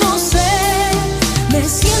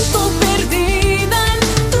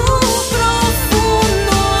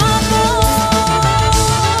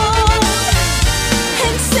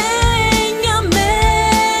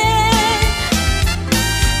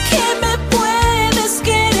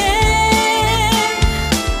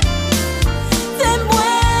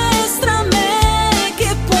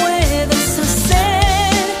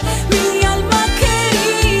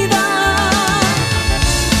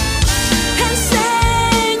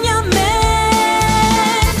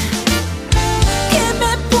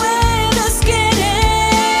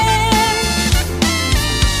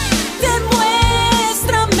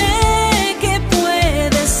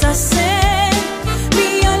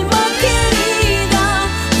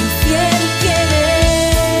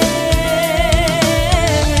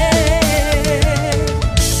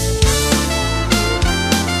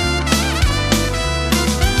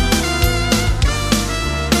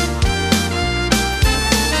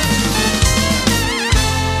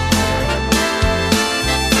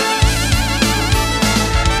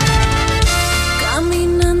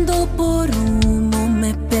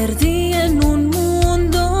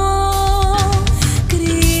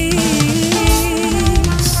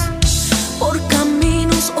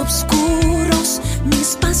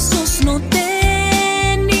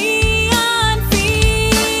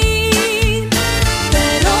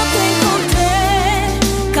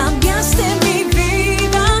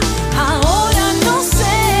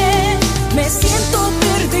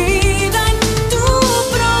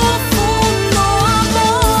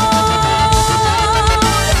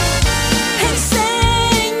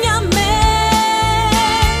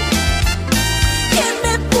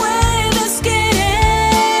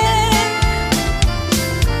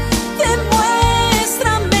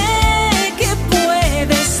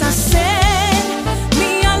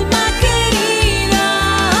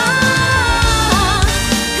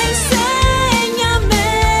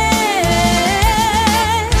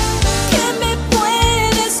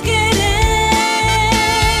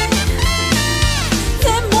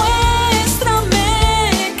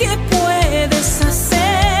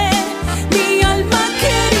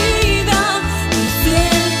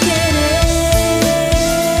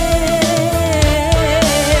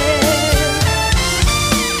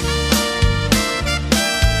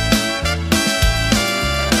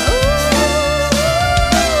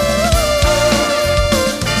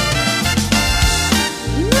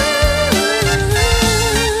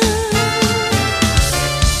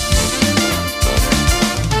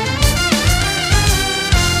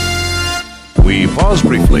pause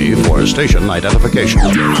briefly for station identification.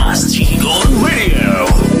 Más Chingón Radio,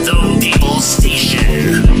 the People's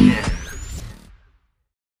Station.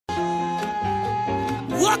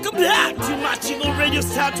 Welcome back to Machingo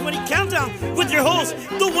Radio's Top 20 Countdown with your host,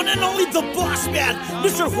 the one and only the boss man,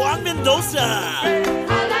 Mr. Juan Mendoza.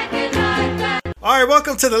 All right,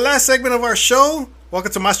 welcome to the last segment of our show.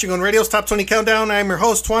 Welcome to Machingo Radio's Top 20 Countdown. I'm your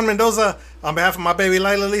host, Juan Mendoza, on behalf of my baby,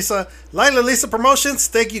 Lila Lisa. Lila Lisa Promotions,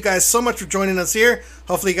 thank you guys so much for joining us here.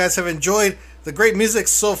 Hopefully you guys have enjoyed the great music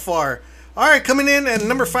so far. All right, coming in at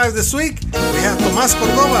number 5 this week, we have Tomas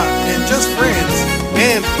Cordova and Just Friends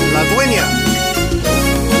and La Dueña.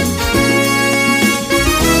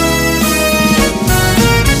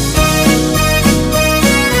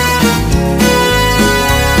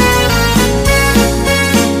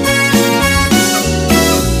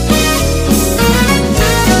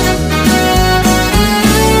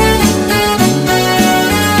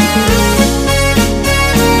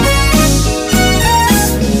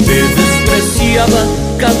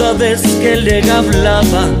 Cada vez que le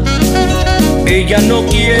hablaba, ella no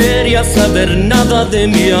quería saber nada de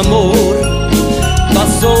mi amor.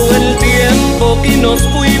 Pasó el tiempo y nos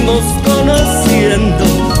fuimos conociendo,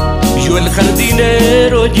 yo el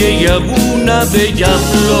jardinero y ella una bella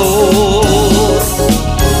flor.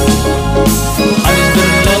 Al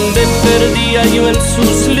verla me perdía yo en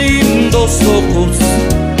sus lindos ojos,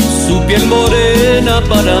 su piel morena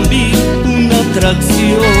para mí una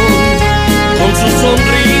atracción. Con su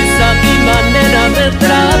sonrisa y manera de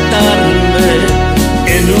tratarme,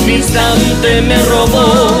 en un instante me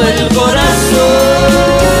robó el corazón.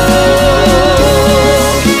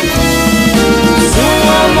 Su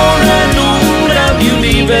amor alumbra mi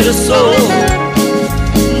universo,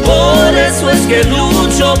 por eso es que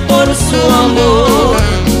lucho por su amor.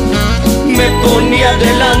 Me ponía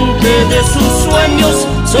delante de sus sueños,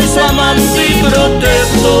 soy su amante y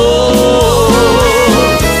protector.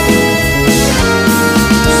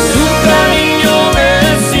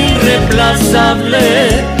 Irreemplazable,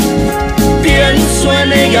 pienso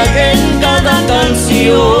en ella en cada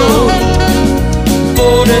canción.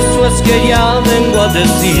 Por eso es que ya vengo a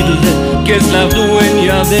decirle que es la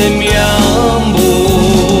dueña de mi amor.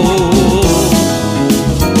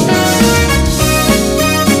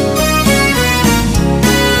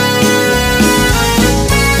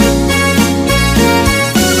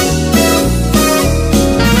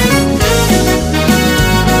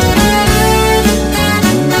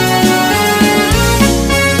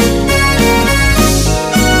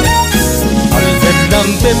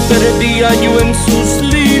 Me perdía yo en sus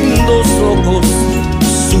lindos ojos,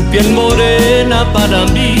 su piel morena para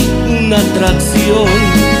mí una atracción.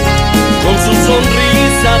 Con su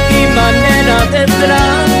sonrisa y manera de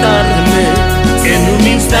tratarme, en un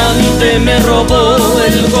instante me robó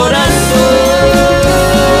el corazón.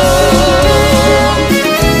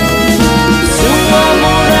 Su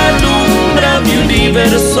amor alumbra mi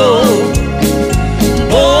universo,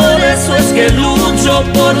 por eso es que lucho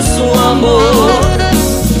por su amor.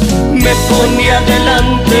 Me ponía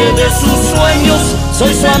delante de sus sueños,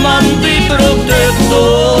 soy su amante y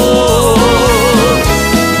protector.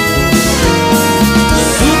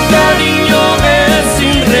 Su cariño es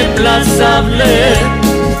irreemplazable,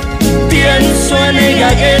 pienso en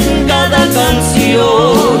ella en cada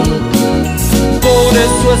canción. Por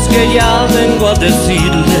eso es que ya vengo a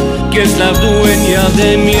decirle que es la dueña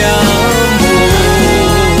de mi amor.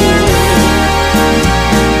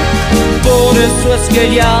 Por eso es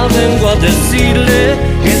que ya vengo a decirle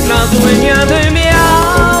que es la dueña de mi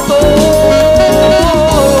amor.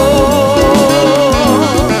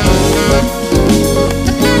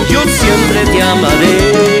 Yo siempre te amaré.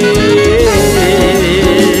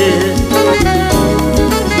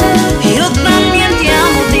 Yo también te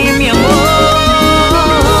amo, di mi amor.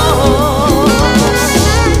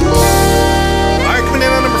 All right, coming in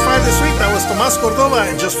at number 5 this week, that was Tomas Cordova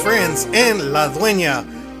and Just Friends and La Dueña.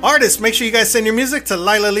 Artists, make sure you guys send your music to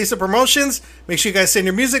Lila Lisa Promotions. Make sure you guys send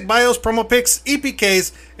your music, bios, promo pics,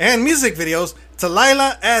 EPKs, and music videos to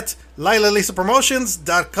Lila at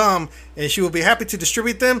LilaLisaPromotions.com, and she will be happy to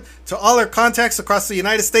distribute them to all her contacts across the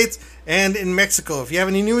United States and in Mexico. If you have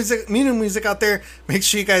any new music out there, make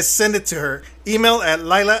sure you guys send it to her. Email at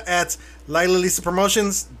Lila at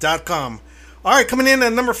LilaLisaPromotions.com. All right, coming in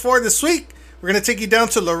at number 4 this week, we're going to take you down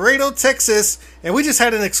to Laredo, Texas, and we just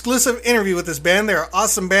had an exclusive interview with this band. They're an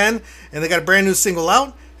awesome band, and they got a brand new single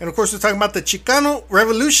out. And of course, we're talking about the Chicano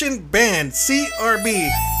Revolution Band, CRB.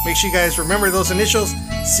 Make sure you guys remember those initials,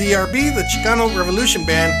 CRB, the Chicano Revolution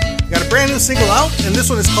Band. Got a brand new single out, and this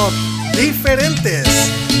one is called Diferentes.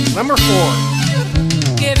 Number 4.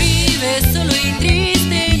 Que vive solo y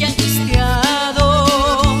triste y angustiado.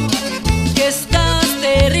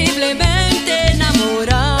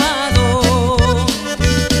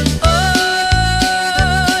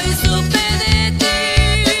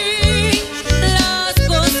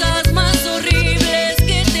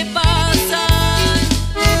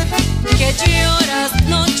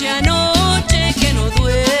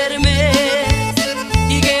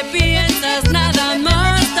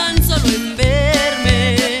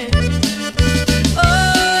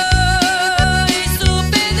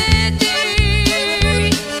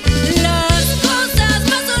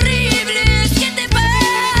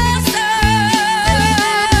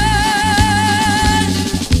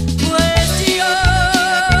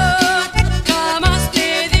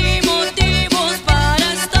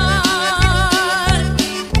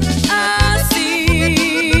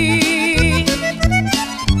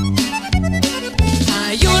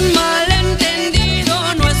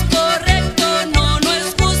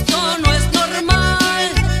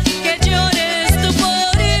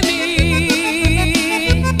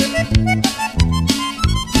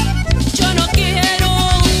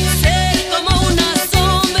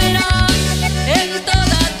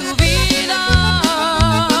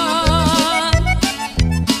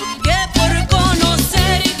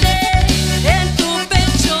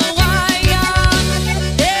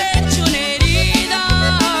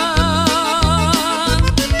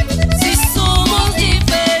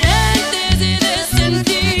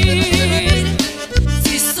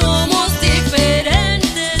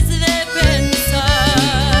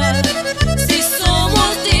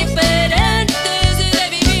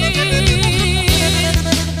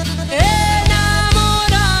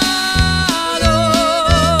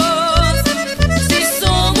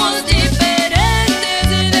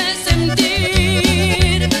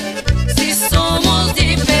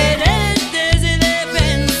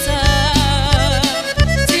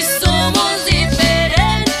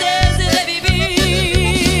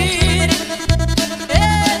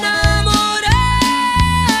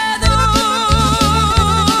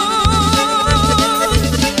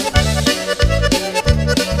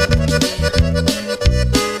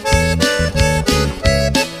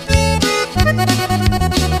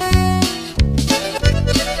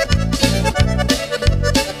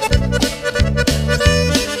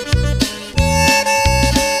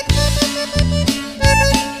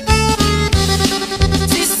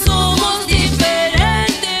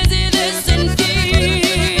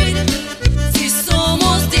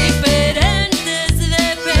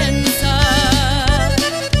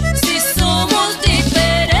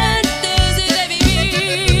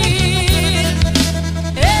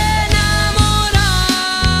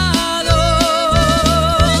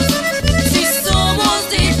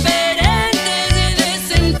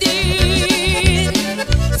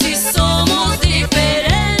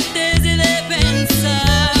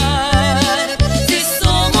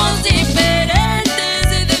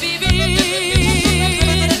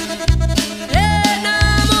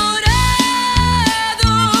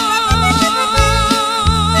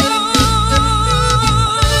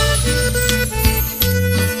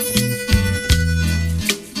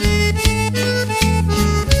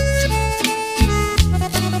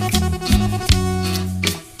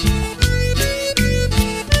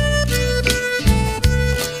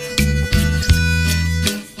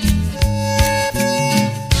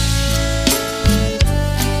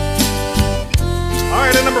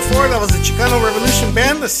 Chicano Revolution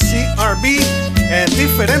Band, the CRB, and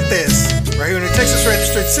Diferentes, right here in your Texas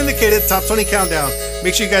Registered Syndicated Top 20 Countdown.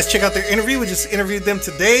 Make sure you guys check out their interview. We just interviewed them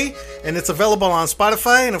today, and it's available on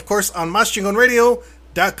Spotify and, of course, on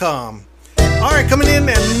MasChingonRadio.com. All right, coming in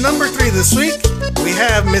at number 3 this week, we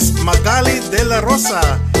have Miss Magali de la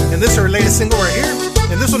Rosa, and this is her latest single right here,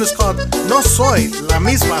 and this one is called No Soy La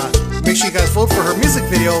Misma. Make sure you guys vote for her music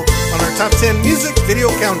video on our Top 10 Music Video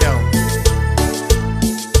Countdown.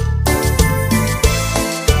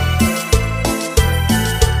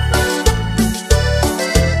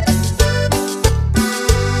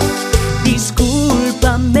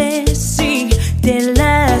 Discúlpame si te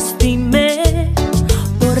lastimé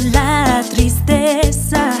por la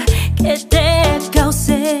tristeza que te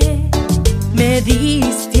causé. Me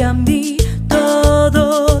diste a mí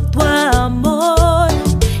todo tu amor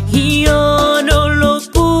y yo no lo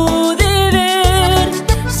pude ver.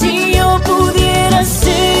 Si yo pudiera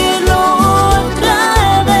hacerlo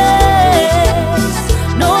otra vez,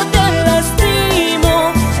 no te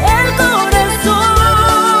lastimo el corazón.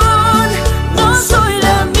 No soy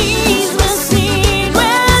la misma si no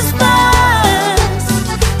estás.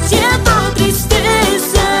 Siento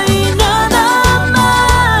tristeza y nada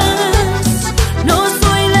más. No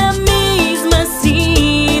soy la misma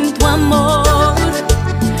sin tu amor.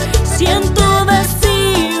 Siento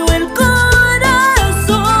vacío el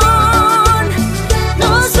corazón.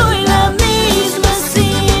 No soy la misma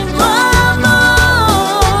sin tu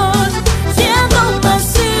amor. Siento un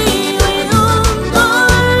vacío y un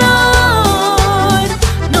dolor.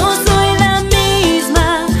 No soy la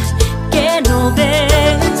misma, que no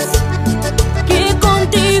ves que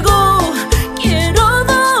contigo quiero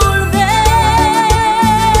volver.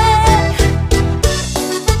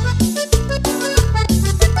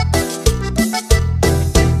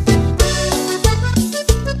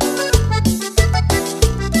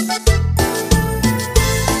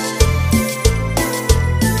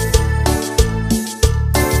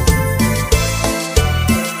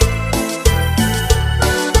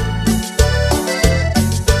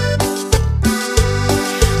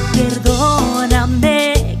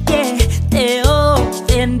 Perdóname que te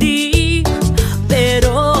ofendí,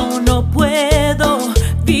 pero no puedo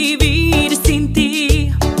vivir sin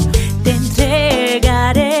ti. Te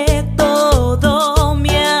entregaré todo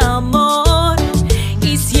mi amor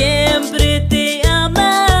y siempre te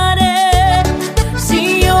amaré.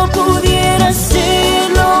 Si yo pudiera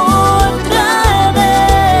hacerlo otra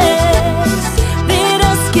vez,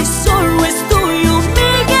 verás que solo es tuyo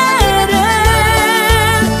mi querer.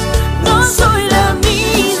 No soy la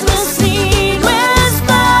misma si no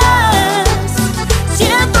estás.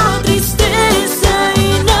 Siento tristeza y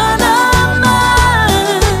nada más.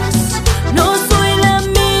 No soy la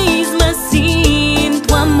misma sin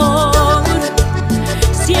tu amor.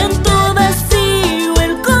 Siento vacío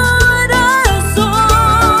el corazón.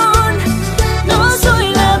 No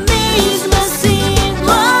soy la misma sin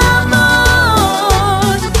tu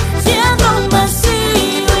amor. Siento un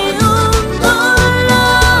vacío y un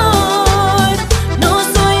dolor. No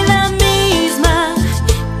soy la misma,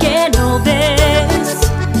 que no ves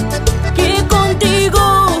que contigo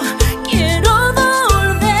quiero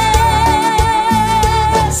volver.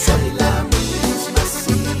 Soy la misma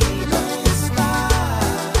si no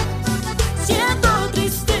estás. Siento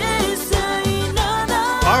tristeza y nada.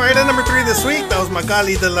 All right, at number 3 this week, that was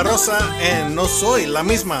Magali de la Rosa and No Soy La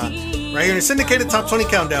Misma, right here in your syndicated Top 20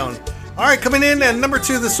 Countdown. All right, coming in at number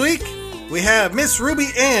 2 this week, we have Miss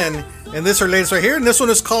Ruby Ann, and this is her latest right here, and this one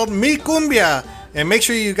is called Mi Cumbia. And make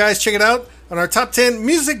sure you guys check it out on our Top 10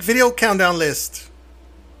 Music Video Countdown list.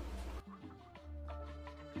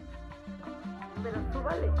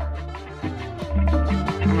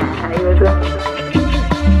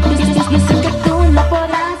 Yo sé que tú no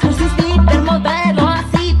podrás resistir el modelo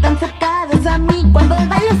así tan cercanos a mí cuando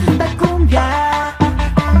bailas esta cumbia.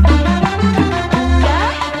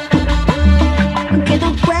 Que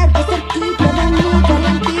tu cuerpo cerquita de mí,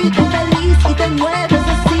 calentito, feliz y te mueves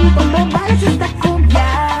así cuando bailas esta cumbia.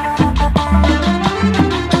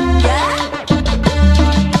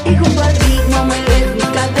 Y junto al ritmo mueves mis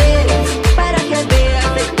caderas para que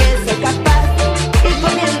veas de que soy capaz. Y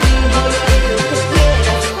con el ritmo yo haré lo que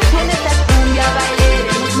quieras. Con esta cumbia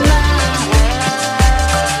bailaremos más.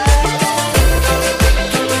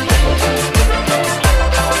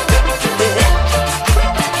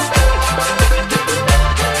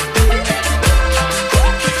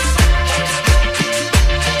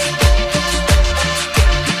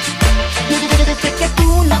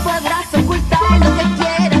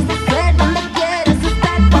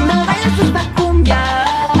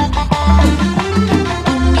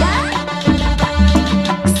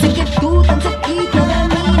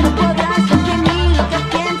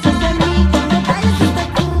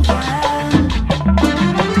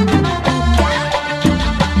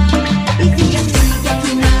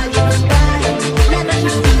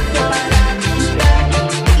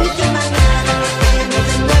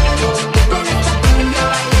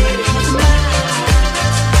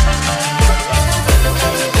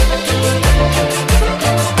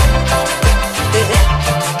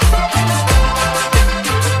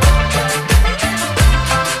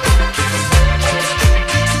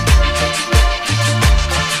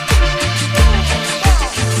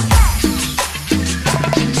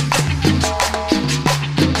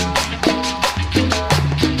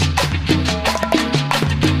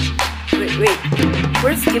 Wait,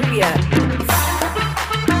 where's Skippy at?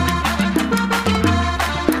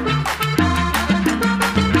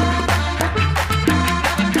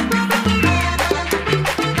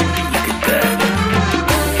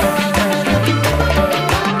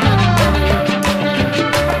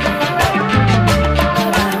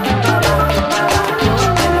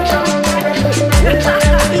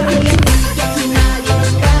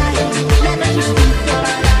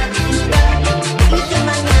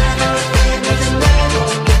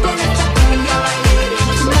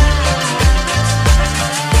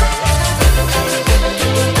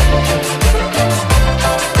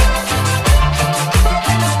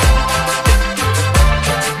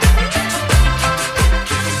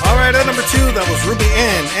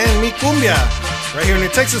 Right here in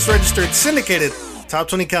your Texas registered syndicated Top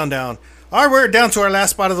 20 Countdown. All right, we're down to our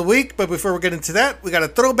last spot of the week, but before we get into that, we got a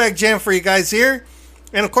throwback jam for you guys here.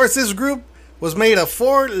 And of course, this group was made of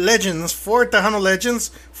four legends, four Tejano legends,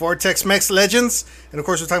 four Tex-Mex legends. And of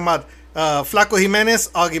course, we're talking about Flaco Jimenez,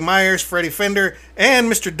 Augie Myers, Freddie Fender,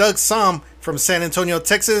 and Mr. Doug Somm from San Antonio,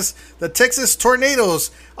 Texas. The Texas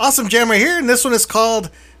Tornadoes. Awesome jam right here, and this one is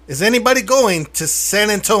called Is Anybody Going to San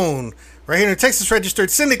Antone? Right here in your Texas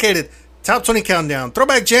registered syndicated Top 20 Countdown.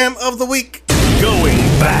 Throwback Jam of the Week. Going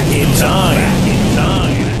back in time.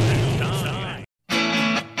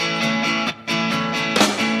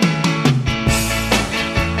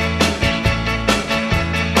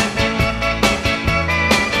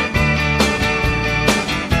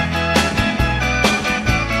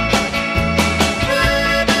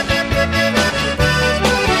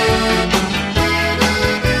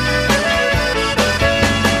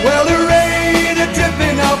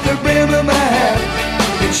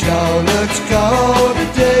 Sure looks cold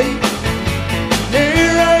today.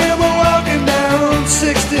 Here I am walking down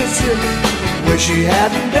 66. Wish she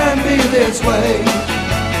hadn't done me this way.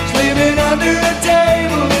 Sleeping under a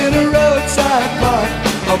table in a roadside park.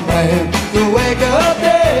 A man to wake up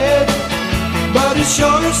dead, but it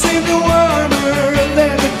sure seemed warmer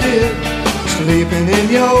than it did sleeping in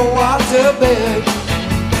your water bed.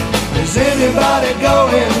 Is anybody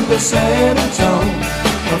going to San Antonio?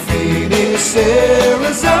 Phoenix,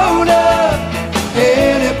 Arizona,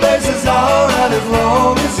 any place is alright as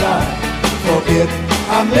long as I forget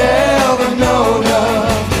I've never known of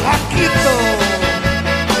Paquito.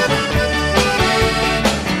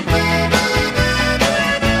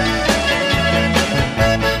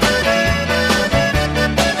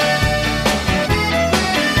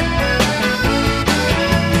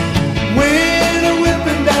 Wind a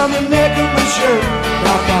whipping down the neck of my shirt,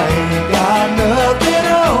 like I ain't got nothing.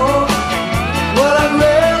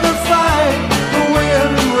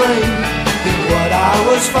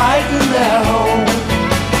 Fighting at home.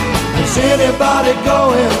 Is anybody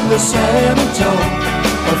going to San Antonio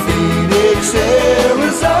or Phoenix,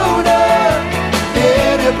 Arizona?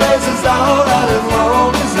 Any place is alright as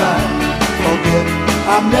long as I forget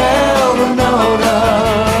I've never known her.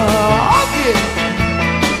 Okay.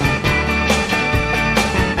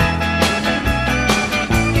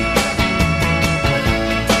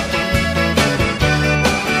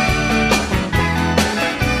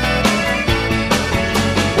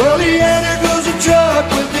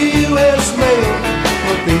 U.S. mail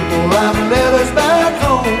for people writing letters back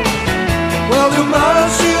home. Well, the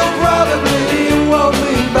marshal probably won't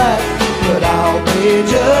be back, but I'll be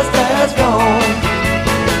just as gone.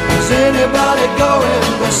 Is anybody going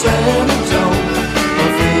to San Antonio or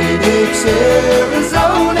Phoenix,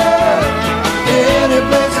 Arizona? Any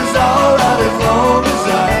place is alright as long as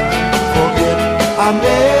I forget I've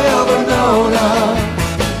never known her.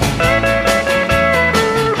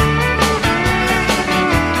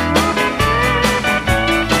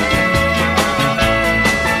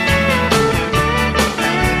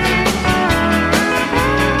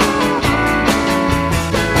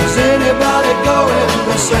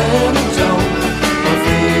 San Antonio or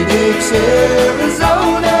Phoenix,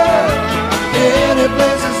 Arizona. Any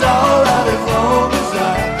place is alright as long as I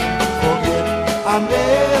forget I've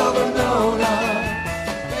never known her.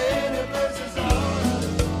 Any place is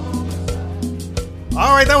alright.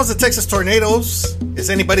 Alright, that was the Texas Tornadoes. Is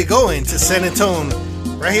Anybody Going to San Antone?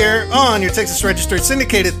 Right here on your Texas Registered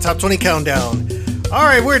Syndicated Top 20 Countdown.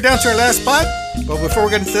 Alright, we're down to our last spot. But before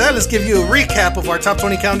we get into that, let's give you a recap of our Top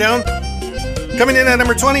 20 Countdown. Coming in at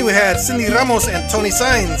number 20, we had Cindy Ramos and Tony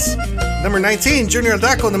Sainz. Number 19, Junior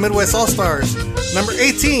Aldaco and the Midwest All-Stars. Number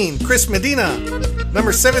 18, Chris Medina.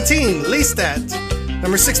 Number 17, Lestat.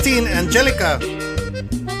 Number 16, Angelica.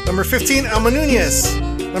 Number 15, Alma Nunez.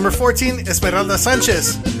 Number 14, Esmeralda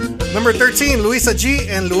Sanchez. Number 13, Luisa G.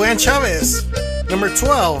 and Luann Chavez. Number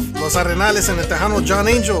 12, Los Arenales and the Tejano John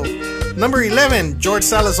Angel. Number 11, George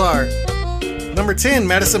Salazar. Number 10,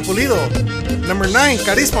 Madison Pulido. Number 9,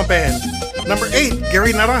 Carisma Band. Number 8,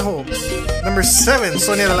 Gary Naranjo. Number 7,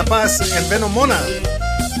 Sonia de la Paz and Beno Mona.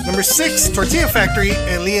 Number 6, Tortilla Factory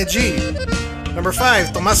and Leah G. Number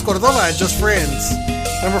 5, Tomas Cordova and Just Friends.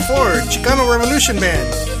 Number 4, Chicano Revolution Band.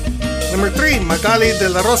 Number 3, Magali de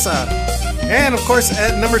la Rosa. And of course,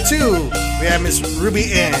 at number 2, we have Miss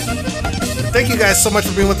Ruby Ann. Thank you guys so much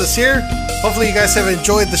for being with us here. Hopefully you guys have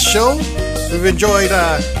enjoyed the show. We've enjoyed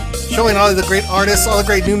showing all of the great artists, all the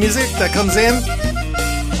great new music that comes in.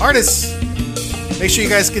 Artists, make sure you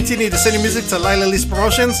guys continue to send your music to Laila Lisa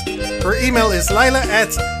Promotions. Her email is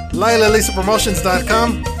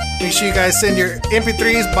laila@lailalisapromotions.com. Make sure you guys send your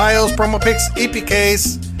MP3s, bios, promo pics,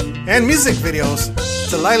 EPKs, and music videos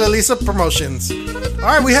to Laila Lisa Promotions.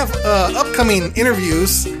 Alright, we have upcoming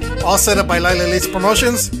interviews all set up by Laila Lisa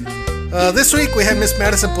Promotions. This week we had Miss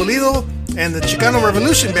Madison Pulido and the Chicano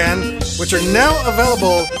Revolution Band, which are now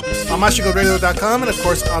available on MaschigoRadio.com and of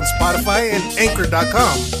course on Spotify and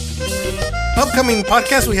Anchor.com. Upcoming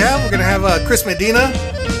podcasts we're going to have Chris Medina,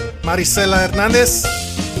 Maricela Hernandez,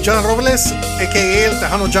 John Robles, aka El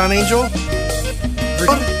Tejano John Angel,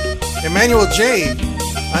 Emmanuel J,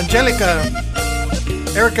 Angelica,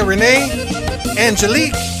 Erica Renee,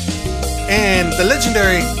 Angelique, and the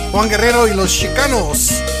legendary Juan Guerrero y los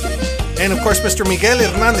Chicanos, and of course Mr. Miguel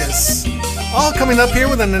Hernandez. All coming up here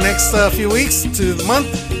within the next few weeks to the month,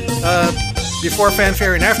 before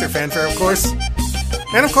Fanfare and after Fanfare, of course.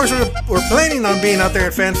 And of course, we're planning on being out there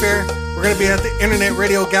at Fanfare. We're going to be at the Internet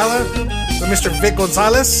Radio Gala with Mr. Vic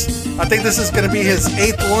Gonzalez. I think this is going to be his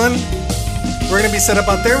 8th one. We're going to be set up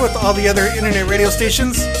out there with all the other internet radio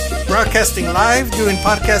stations, broadcasting live, doing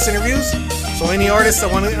podcast interviews. So any artists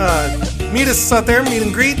that want to meet us out there, meet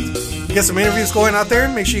and greet, get some interviews going out there,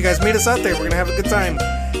 make sure you guys meet us out there. We're going to have a good time.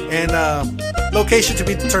 And location to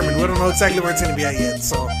be determined. We don't know exactly where it's going to be at yet.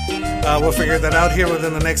 So we'll figure that out here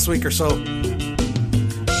within the next week or so.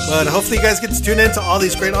 But hopefully you guys get to tune in to all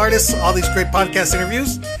these great artists, all these great podcast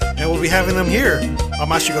interviews, and we'll be having them here on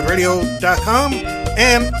MaschigoRadio.com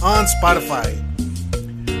and on Spotify.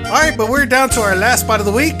 Alright, but we're down to our last spot of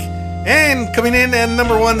the week, and coming in at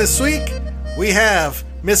number 1 this week, we have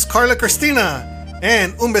Miss Carla Cristina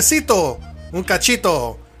and Un Besito, Un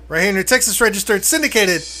Cachito, right here in your Texas Registered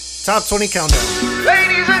Syndicated Top 20 Countdown.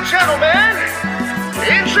 Ladies and gentlemen,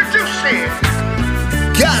 introducing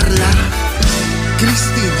Carla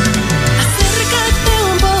Cristina. Acércate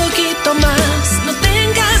un poquito más, no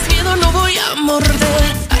tengas miedo, no voy a morder.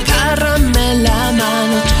 Agárrame la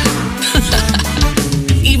mano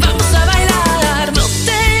y vamos a bailar. No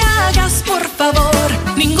te hagas, por favor,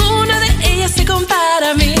 ninguna de ellas se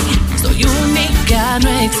compara a mí. Soy única,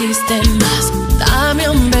 no existen más. Dame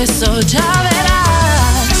un beso, ya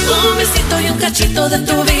verás. Un besito y un cachito de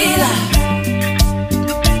tu vida.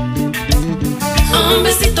 Un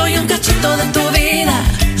besito y un cachito de tu vida.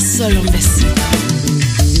 Solo un besito.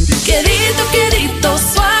 Quedito, quedito,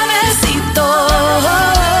 suavecito.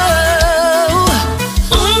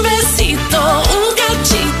 Un besito, un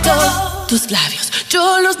cachito. Tus labios,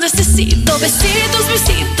 yo los necesito. Besitos,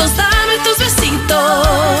 besitos, dame tus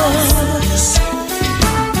besitos.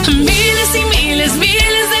 Miles y miles,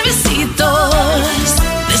 miles de besitos.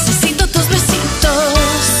 Necesito tus besitos.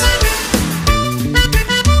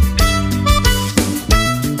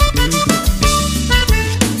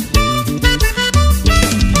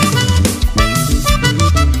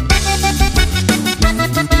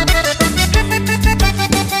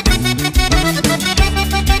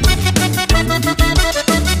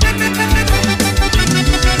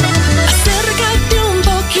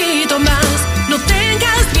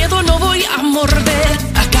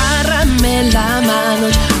 La mano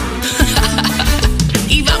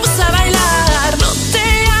y vamos a bailar. No te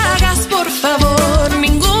hagas, por favor,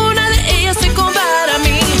 ninguna de ellas se compara a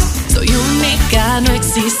mí. Soy única, no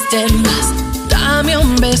existen más. Dame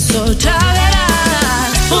un beso, ya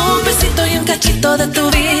verás. Un besito y un cachito de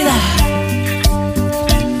tu vida.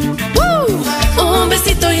 Un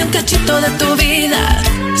besito y un cachito de tu vida.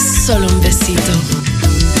 Solo un besito.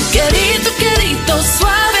 Quedito, quedito,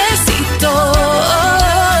 suavecito.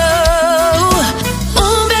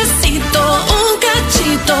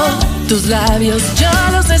 Tus labios, yo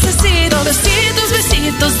los necesito. Besitos,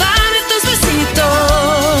 besitos, dame tus besitos.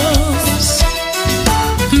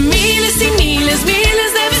 Miles y miles,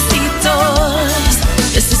 miles de besitos.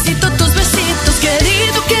 Necesito tus besitos,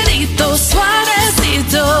 querido, querido,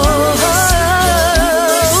 suavecito.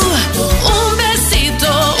 Un besito,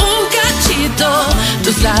 un cachito.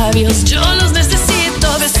 Tus labios, yo los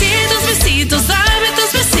necesito. Besitos, besitos, dame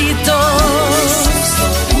tus besitos.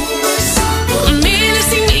 Miles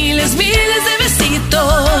y miles, miles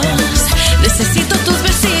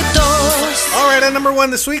at number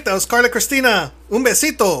 1 this week. That was Carla Cristina, Un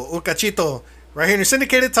Besito, Un Cachito. Right here in your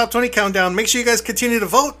syndicated Top 20 Countdown. Make sure you guys continue to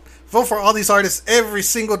vote. Vote for all these artists every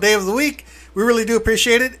single day of the week. We really do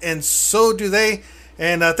appreciate it, and so do they.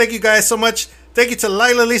 And thank you guys so much. Thank you to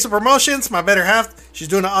Lila Lisa Promotions, my better half. She's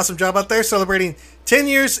doing an awesome job out there, celebrating 10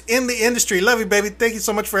 years in the industry. Love you, baby. Thank you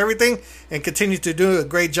so much for everything, and continue to do a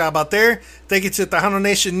great job out there. Thank you to Tejano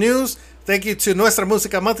Nation News. Thank you to Nuestra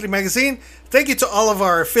Música Monthly Magazine. Thank you to all of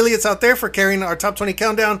our affiliates out there for carrying our Top 20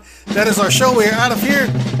 Countdown. That is our show. We are out of here.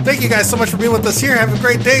 Thank you guys so much for being with us here. Have a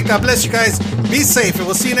great day. God bless you guys. Be safe, and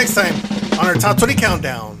we'll see you next time on our Top 20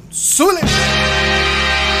 Countdown. Sule!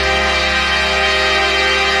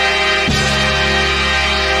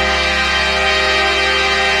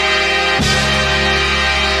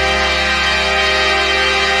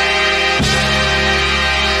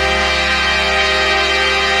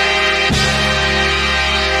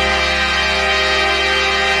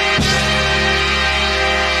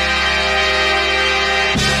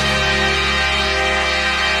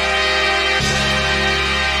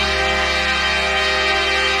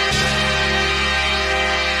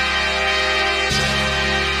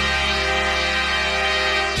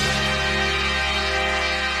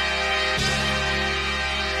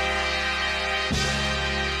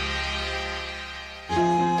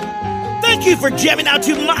 Thank you for jamming out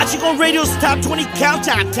to Machico Radio's Top 20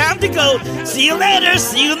 Countdown. Time to go. See you later.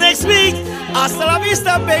 See you next week. Hasta la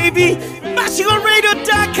vista, baby.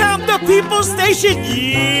 MachicoRadio.com, the people's station.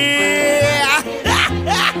 Yeah.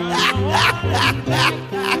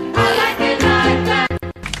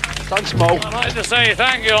 Thanks, Mo. I'd like to say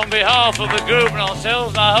thank you on behalf of the group and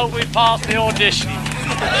ourselves, and I hope we pass the audition.